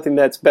is something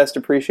that's best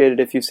appreciated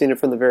if you've seen it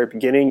from the very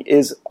beginning,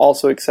 is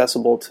also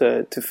accessible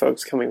to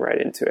folks coming right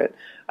into it.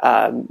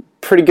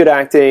 Pretty good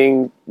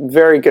acting,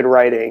 very good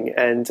writing,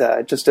 and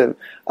just a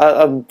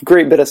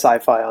great bit of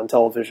sci-fi on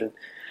television.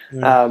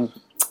 Yeah.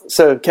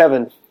 So,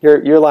 Kevin,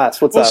 you're last.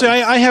 What's up? See,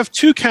 I have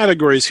 2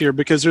 categories here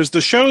because there's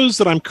the shows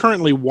that I'm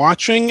currently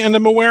watching and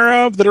I'm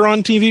aware of that are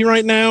on TV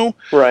right now.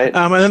 Right.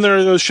 And then there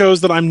are those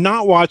shows that I'm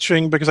not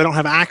watching because I don't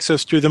have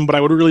access to them, but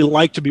I would really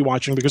like to be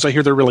watching because I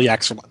hear they're really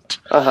excellent.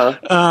 Uh-huh.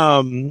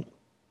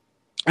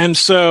 And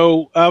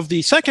so, of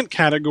the second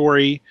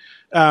category,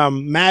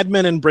 Mad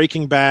Men and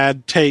Breaking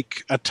Bad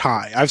take a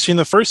tie. I've seen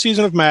the first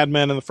season of Mad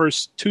Men and the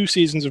first 2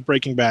 seasons of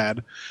Breaking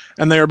Bad,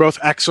 and they are both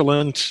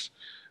excellent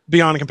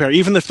beyond compare.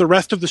 Even if the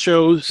rest of the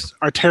shows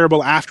are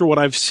terrible after what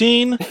I've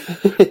seen,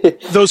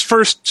 those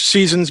first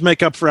seasons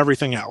make up for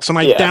everything else. And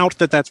I doubt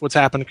that that's what's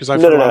happened because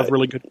I've heard a lot of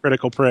really good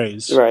critical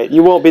praise. Right.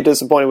 You won't be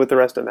disappointed with the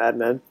rest of Mad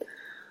Men.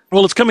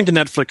 Well, it's coming to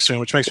Netflix soon,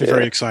 which makes me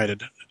very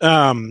excited.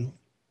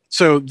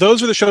 So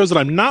those are the shows that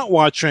I'm not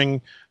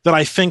watching that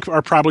I think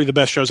are probably the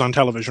best shows on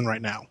television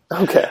right now.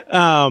 Okay.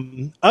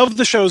 Of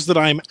the shows that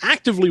I'm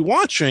actively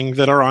watching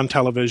that are on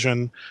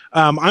television,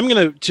 I'm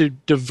going to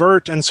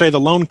divert and say the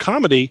lone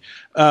comedy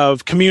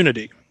of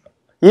Community.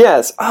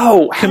 Yes.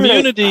 Oh,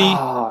 Community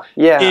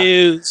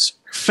is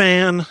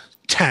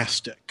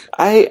fantastic.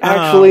 I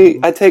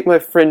actually, I take my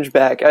Fringe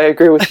back. I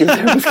agree with you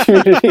there with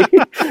Community.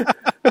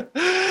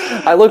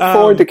 I look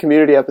forward to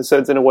Community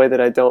episodes in a way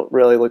that I don't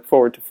really look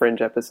forward to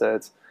Fringe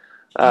episodes.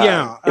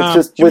 It's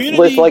just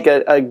with like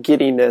a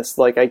giddiness.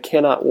 Like I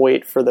cannot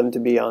wait for them to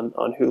be on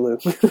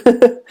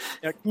Hulu.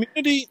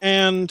 Community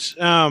and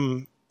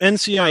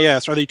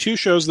NCIS are the 2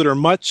 shows that are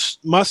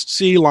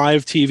must-see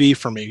live TV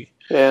for me.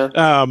 Yeah.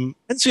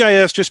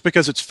 NCIS just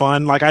because it's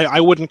fun. Like I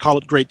wouldn't call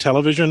it great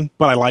television,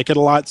 but I like it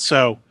a lot.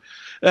 So,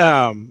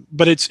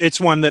 but it's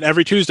one that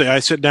every Tuesday I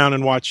sit down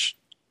and watch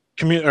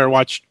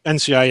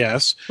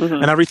NCIS,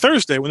 and every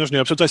Thursday when there's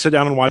new episodes, I sit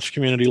down and watch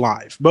Community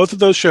live. Both of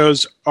those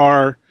shows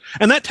are,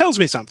 and that tells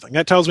me something.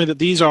 That tells me that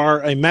these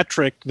are a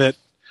metric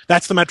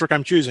that's the metric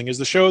I'm choosing, is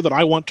the show that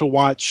I want to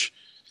watch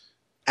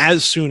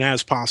as soon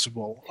as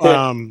possible.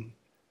 Yeah.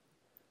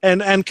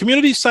 And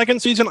Community's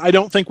second season I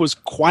don't think was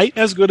quite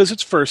as good as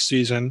its first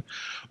season,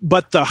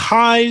 but the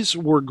highs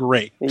were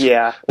great.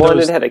 Yeah. Well,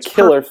 and it had a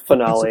killer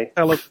finale.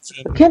 I mean,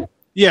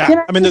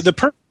 the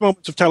perfect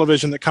moments of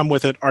television that come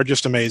with it are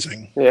just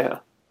amazing. Yeah.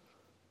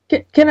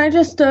 Can I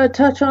just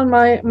touch on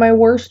my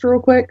worst real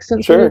quick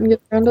since we didn't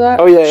get around to that?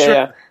 Oh,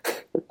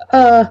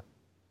 yeah.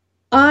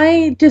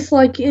 I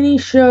dislike any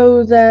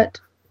show that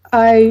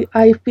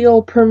I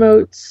feel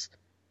promotes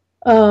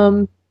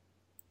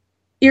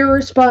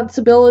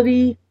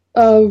irresponsibility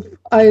of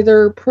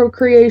either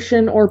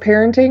procreation or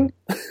parenting.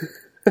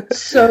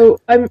 So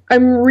I'm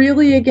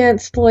really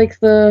against like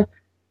the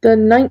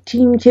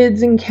 19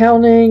 kids and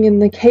counting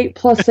and the Kate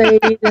plus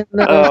 8 and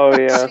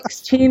the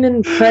 16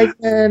 and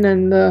pregnant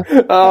and the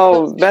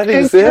that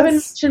exists. Kevin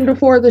mentioned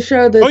before the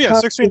show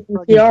that 16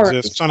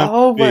 exists on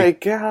oh my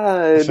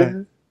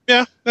god.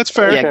 Yeah, that's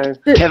fair.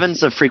 Yeah,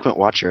 Kevin's a frequent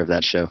watcher of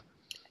that show.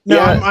 No,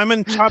 I'm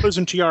in Toddlers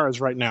and Tiaras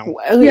right now.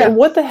 Yeah.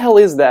 What the hell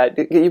is that?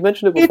 You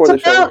mentioned it before the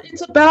show.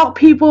 It's about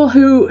people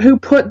who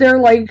put their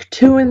like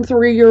 2 and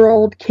 3 year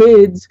old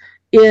kids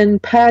in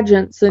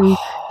pageants and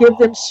give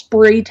them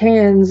spray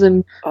tans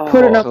and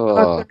put enough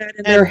coconut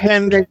in their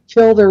head to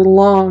kill their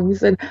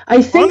lungs. And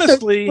I think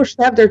honestly, people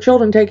should have their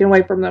children taken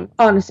away from them.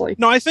 Honestly,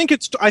 no, I think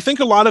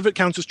a lot of it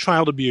counts as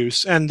child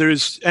abuse, and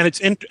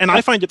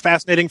I find it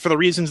fascinating for the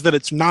reasons that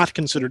it's not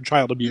considered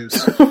child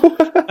abuse.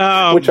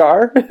 Which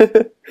are?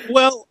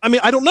 Well, I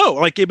mean, I don't know.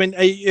 Like, I mean,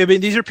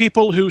 these are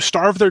people who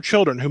starve their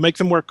children, who make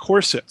them wear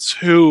corsets,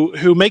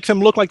 who make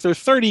them look like they're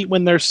 30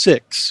 when they're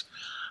 6.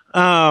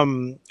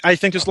 I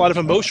think there's a lot of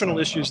emotional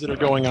issues that are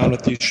going on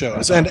with these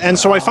shows, and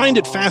so I find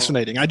it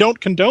fascinating. I don't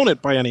condone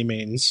it by any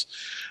means,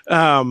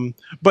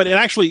 but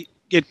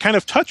it kind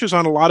of touches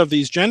on a lot of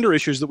these gender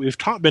issues that we've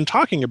been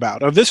talking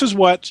about. This is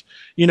what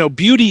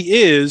beauty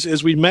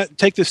is we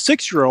take this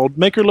 6-year-old,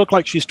 make her look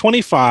like she's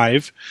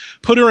 25,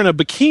 put her in a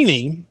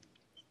bikini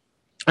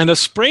and a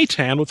spray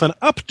tan with an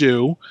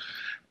updo.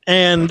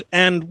 And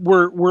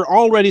we're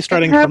already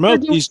starting to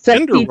promote these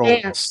gender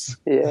roles.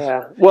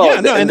 Yeah.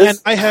 Well, and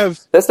I have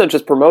that's not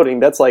just promoting;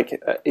 that's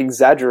like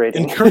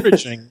exaggerating,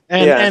 encouraging,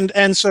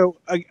 and so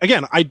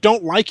again, I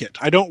don't like it.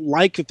 I don't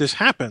like that this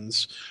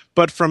happens.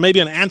 But from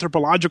maybe an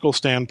anthropological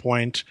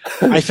standpoint,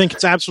 I think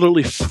it's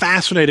absolutely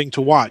fascinating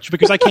to watch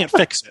because I can't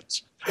fix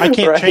it. I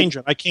can't change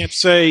it. I can't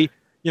say,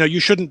 you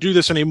shouldn't do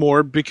this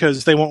anymore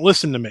because they won't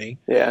listen to me.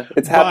 Yeah,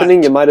 it's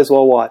happening. You might as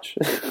well watch.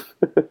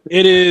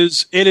 It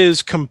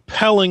is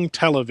compelling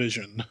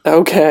television.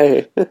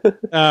 Okay.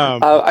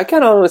 I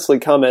can honestly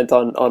comment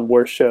on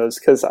worse shows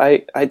because I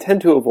tend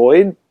to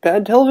avoid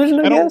bad television.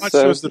 I don't guess, watch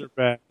shows that are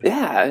bad.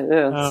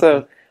 Yeah.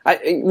 So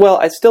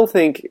I still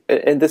think,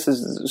 and this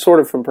is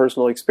sort of from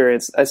personal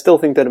experience, I still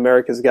think that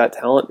America's Got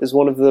Talent is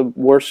one of the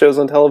worst shows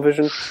on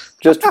television,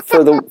 just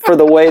for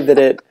the way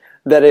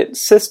that it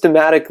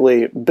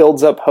systematically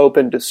builds up hope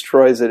and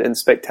destroys it in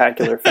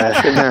spectacular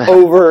fashion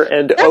over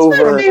and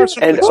over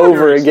and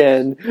over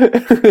again.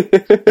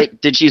 Hey,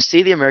 did you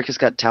see the America's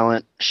Got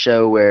Talent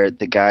show where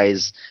the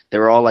guys, they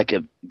were all like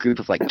a group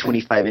of like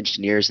 25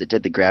 engineers that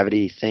did the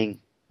gravity thing?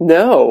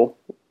 No.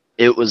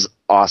 It was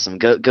awesome.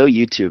 Go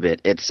YouTube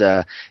it.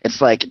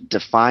 It's like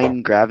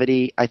Define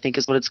Gravity, I think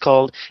is what it's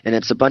called, and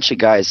it's a bunch of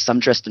guys, some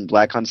dressed in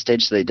black on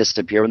stage so they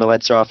disappear when the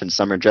lights are off, and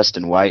some are dressed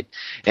in white,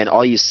 and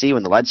all you see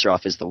when the lights are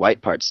off is the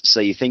white parts. So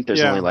you think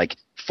there's only like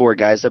 4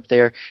 guys up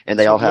there, and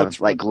they all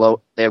have like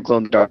glow in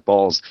the dark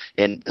balls,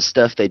 and the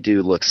stuff they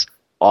do looks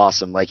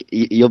awesome. Like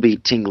you'll be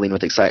tingling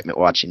with excitement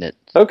watching it.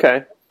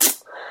 Okay.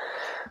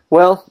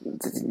 Well,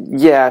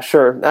 yeah,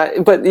 sure.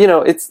 But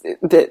that's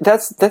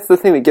the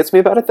thing that gets me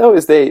about it though,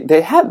 is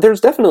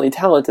there's definitely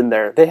talent in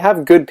there. They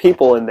have good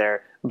people in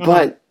there,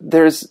 but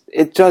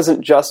it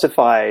doesn't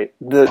justify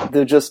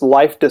the just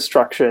life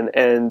destruction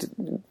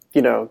and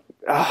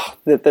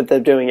that they're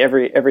doing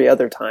every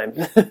other time.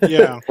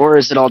 Yeah. Or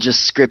is it all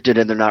just scripted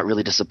and they're not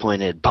really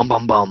disappointed? Bum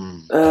bum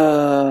bum.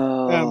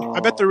 I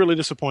bet they're really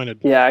disappointed.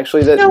 Yeah,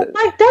 actually,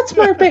 that's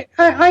my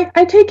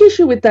I take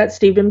issue with that,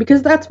 Stephen,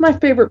 because that's my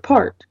favorite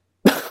part.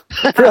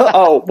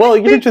 Oh well,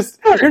 you're just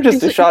a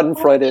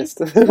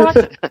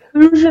Schadenfreudist.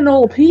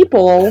 Delusional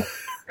people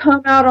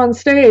come out on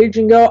stage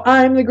and go,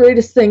 "I'm the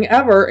greatest thing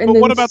ever." And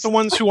but what about the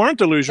ones who aren't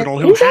delusional,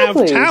 who have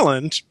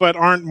talent but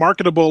aren't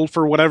marketable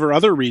for whatever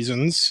other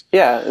reasons?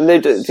 Yeah, and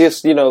they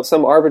just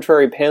some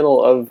arbitrary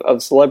panel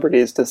of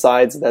celebrities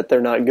decides that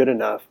they're not good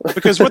enough.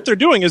 Because what they're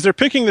doing is they're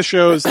picking the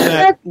shows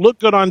that look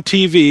good on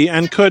TV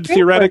and could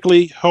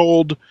theoretically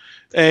hold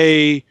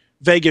a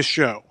Vegas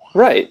show.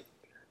 Right.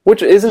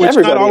 Which isn't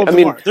everybody. Not all of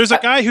them are. There's a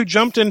guy who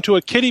jumped into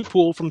a kiddie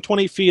pool from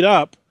 20 feet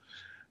up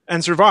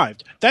and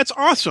survived. That's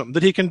awesome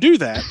that he can do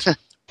that.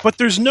 But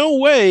there's no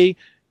way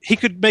he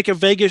could make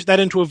that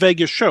into a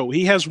Vegas show.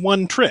 He has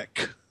one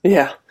trick.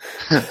 Yeah.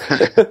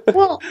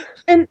 Well,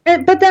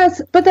 but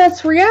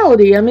that's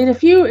reality. I mean,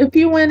 if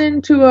you went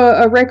into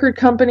a record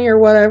company or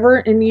whatever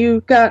and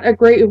you got a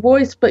great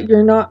voice but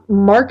you're not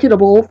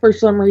marketable for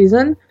some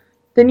reason,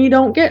 then you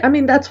don't get. I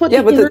mean, that's what.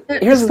 Yeah, but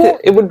here's the thing.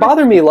 It would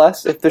bother me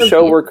less if the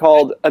show were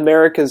called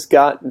America's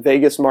Got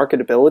Vegas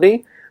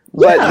Marketability,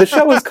 but the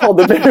show is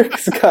called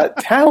America's Got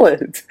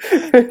Talent,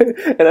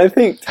 and I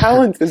think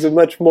talent is a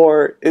much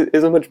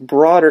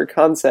broader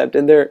concept.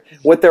 And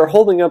what they're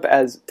holding up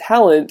as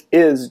talent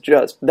is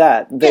just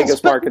that Vegas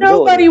marketability.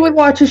 Nobody would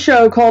watch a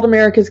show called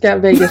America's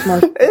Got Vegas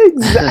Marketability.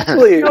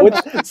 Exactly.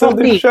 So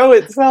the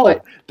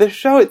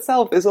show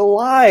itself is a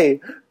lie.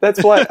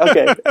 That's why.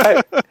 Okay,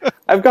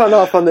 I've gone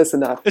off on this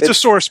enough. It's a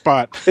sore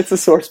spot. It's a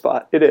sore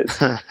spot. It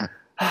is. Okay.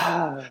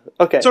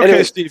 It's okay,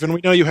 anyway, Stephen. We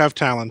know you have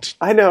talent.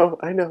 I know.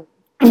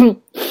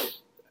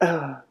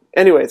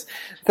 Anyways,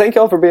 thank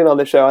y'all for being on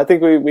the show. I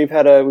think we've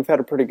had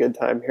a pretty good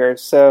time here.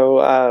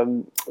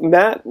 So,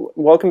 Matt,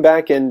 welcome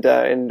back, and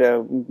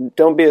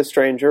don't be a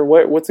stranger.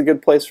 What's a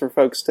good place for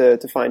folks to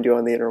find you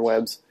on the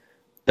interwebs?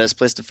 Best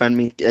place to find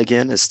me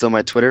again is still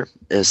my Twitter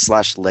is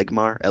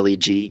 /Legmar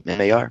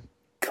LEGMAR.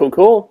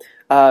 Cool.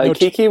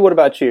 Kiki, what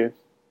about you?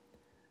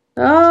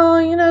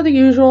 Oh, the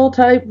usual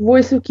type,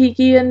 voice of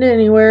Kiki into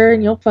anywhere,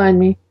 and you'll find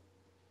me.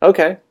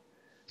 Okay.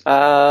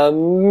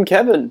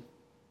 Kevin.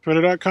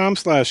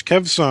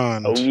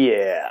 Twitter.com/Kevson. Oh,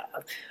 yeah.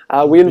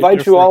 We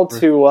invite you all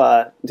to,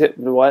 what?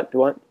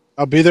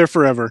 I'll be there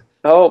forever.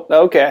 Oh,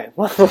 okay.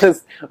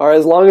 Or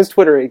as long as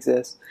Twitter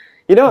exists.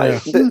 I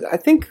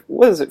think,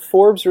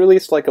 Forbes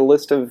released like a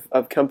list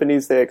of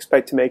companies they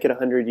expect to make it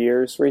 100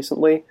 years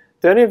recently.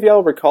 Do any of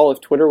y'all recall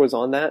if Twitter was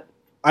on that?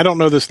 I don't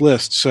know this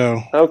list,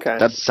 so... Okay.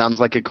 That sounds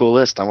like a cool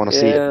list. I want to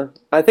see it. Yeah.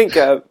 I think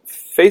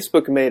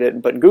Facebook made it,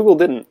 but Google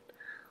didn't.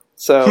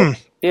 So,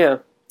 yeah.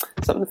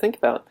 Something to think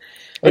about.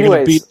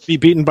 Anyways, be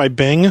beaten by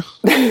Bing.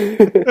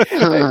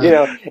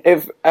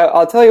 If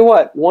I'll tell you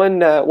what,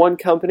 one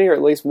company or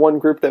at least one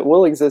group that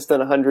will exist in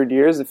 100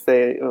 years if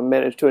they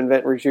manage to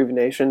invent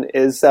rejuvenation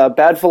is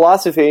Bad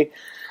Philosophy,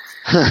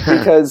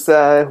 because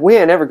we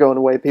ain't ever going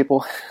away,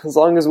 people. As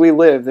long as we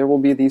live, there will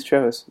be these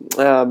shows.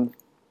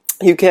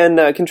 You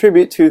can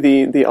contribute to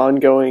the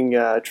ongoing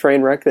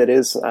train wreck that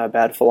is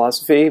Bad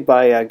Philosophy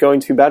by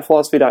going to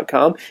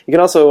badphilosophy.com. You can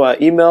also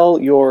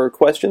email your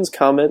questions,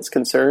 comments,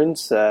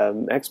 concerns,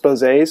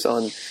 exposés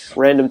on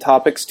random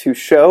topics to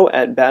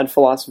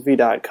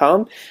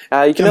show@badphilosophy.com.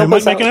 You can help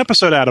us make an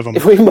episode out of them.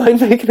 We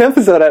might make an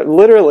episode out.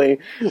 Literally,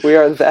 we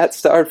are that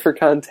starved for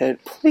content.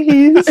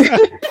 Please,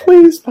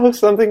 please post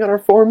something on our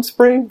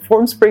Formspring,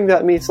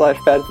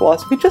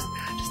 formspring.me/badphilosophy. Just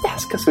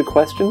ask us a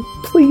question,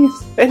 please.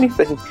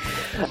 Anything.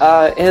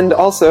 And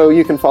also,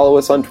 you can follow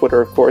us on Twitter,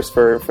 of course,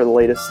 for the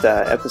latest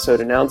episode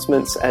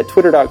announcements at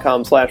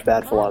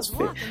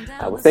twitter.com/badphilosophy.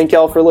 We thank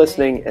y'all for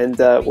listening, and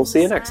we'll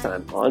see you next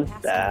time on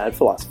Bad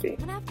Philosophy.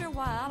 And after a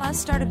while, I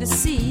started to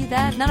see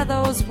that none of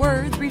those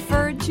words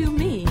referred to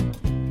me.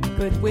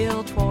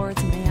 Goodwill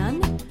towards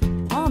men.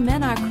 All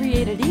men are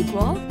created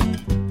equal.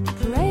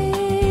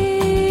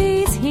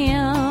 Praise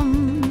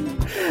him.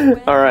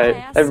 All right,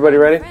 everybody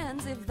ready?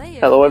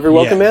 Hello,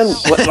 everyone. Welcome in.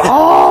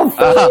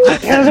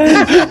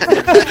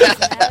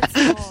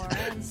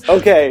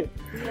 Okay.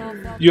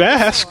 You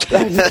asked.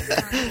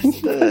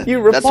 You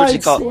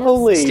replied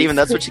slowly. Stephen,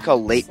 that's what you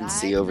call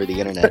latency over the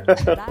internet.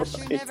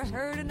 I've never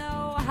heard of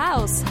no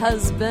house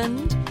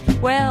husband.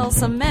 Well,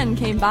 some men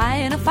came by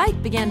and a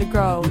fight began to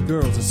grow.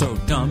 Girls are so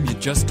dumb you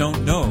just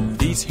don't know.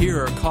 These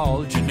here are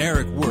called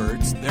generic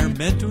words. They're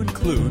meant to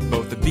include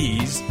both the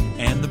bees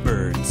and the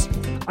birds.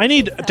 I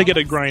need to get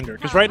a grinder,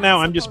 because right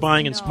now I'm just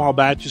buying in small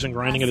batches and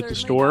grinding it at the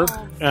store.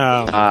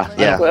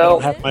 Yeah. Well,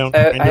 I have my own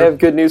grinder. I have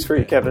good news for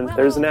you, Kevin.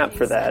 There's an app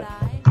for that.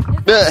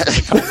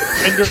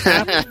 Grinder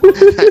app?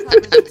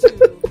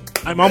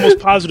 I'm almost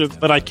positive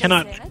that I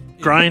cannot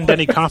grind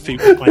any coffee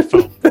with my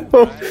phone.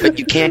 But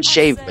you can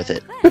shave with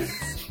it.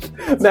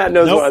 Matt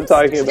knows what I'm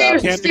talking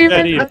about. Can't do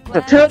that Steven, either.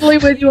 I'm totally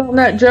with you on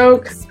that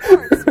joke.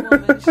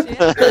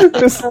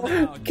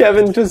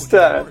 Kevin, just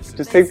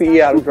take the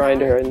E out of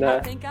grinder and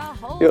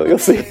you'll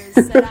see.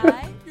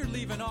 You're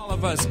leaving all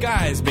of us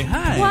guys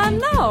behind. Why,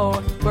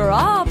 no, we're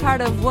all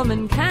part of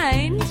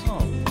womankind.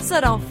 So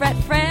don't fret,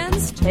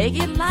 friends, take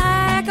it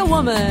like a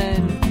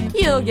woman.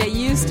 You'll get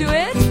used to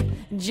it,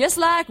 just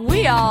like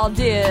we all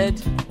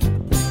did.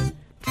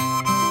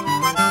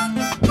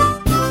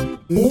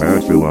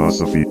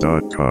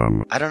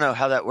 Badphilosophy.com. I don't know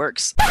how that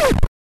works.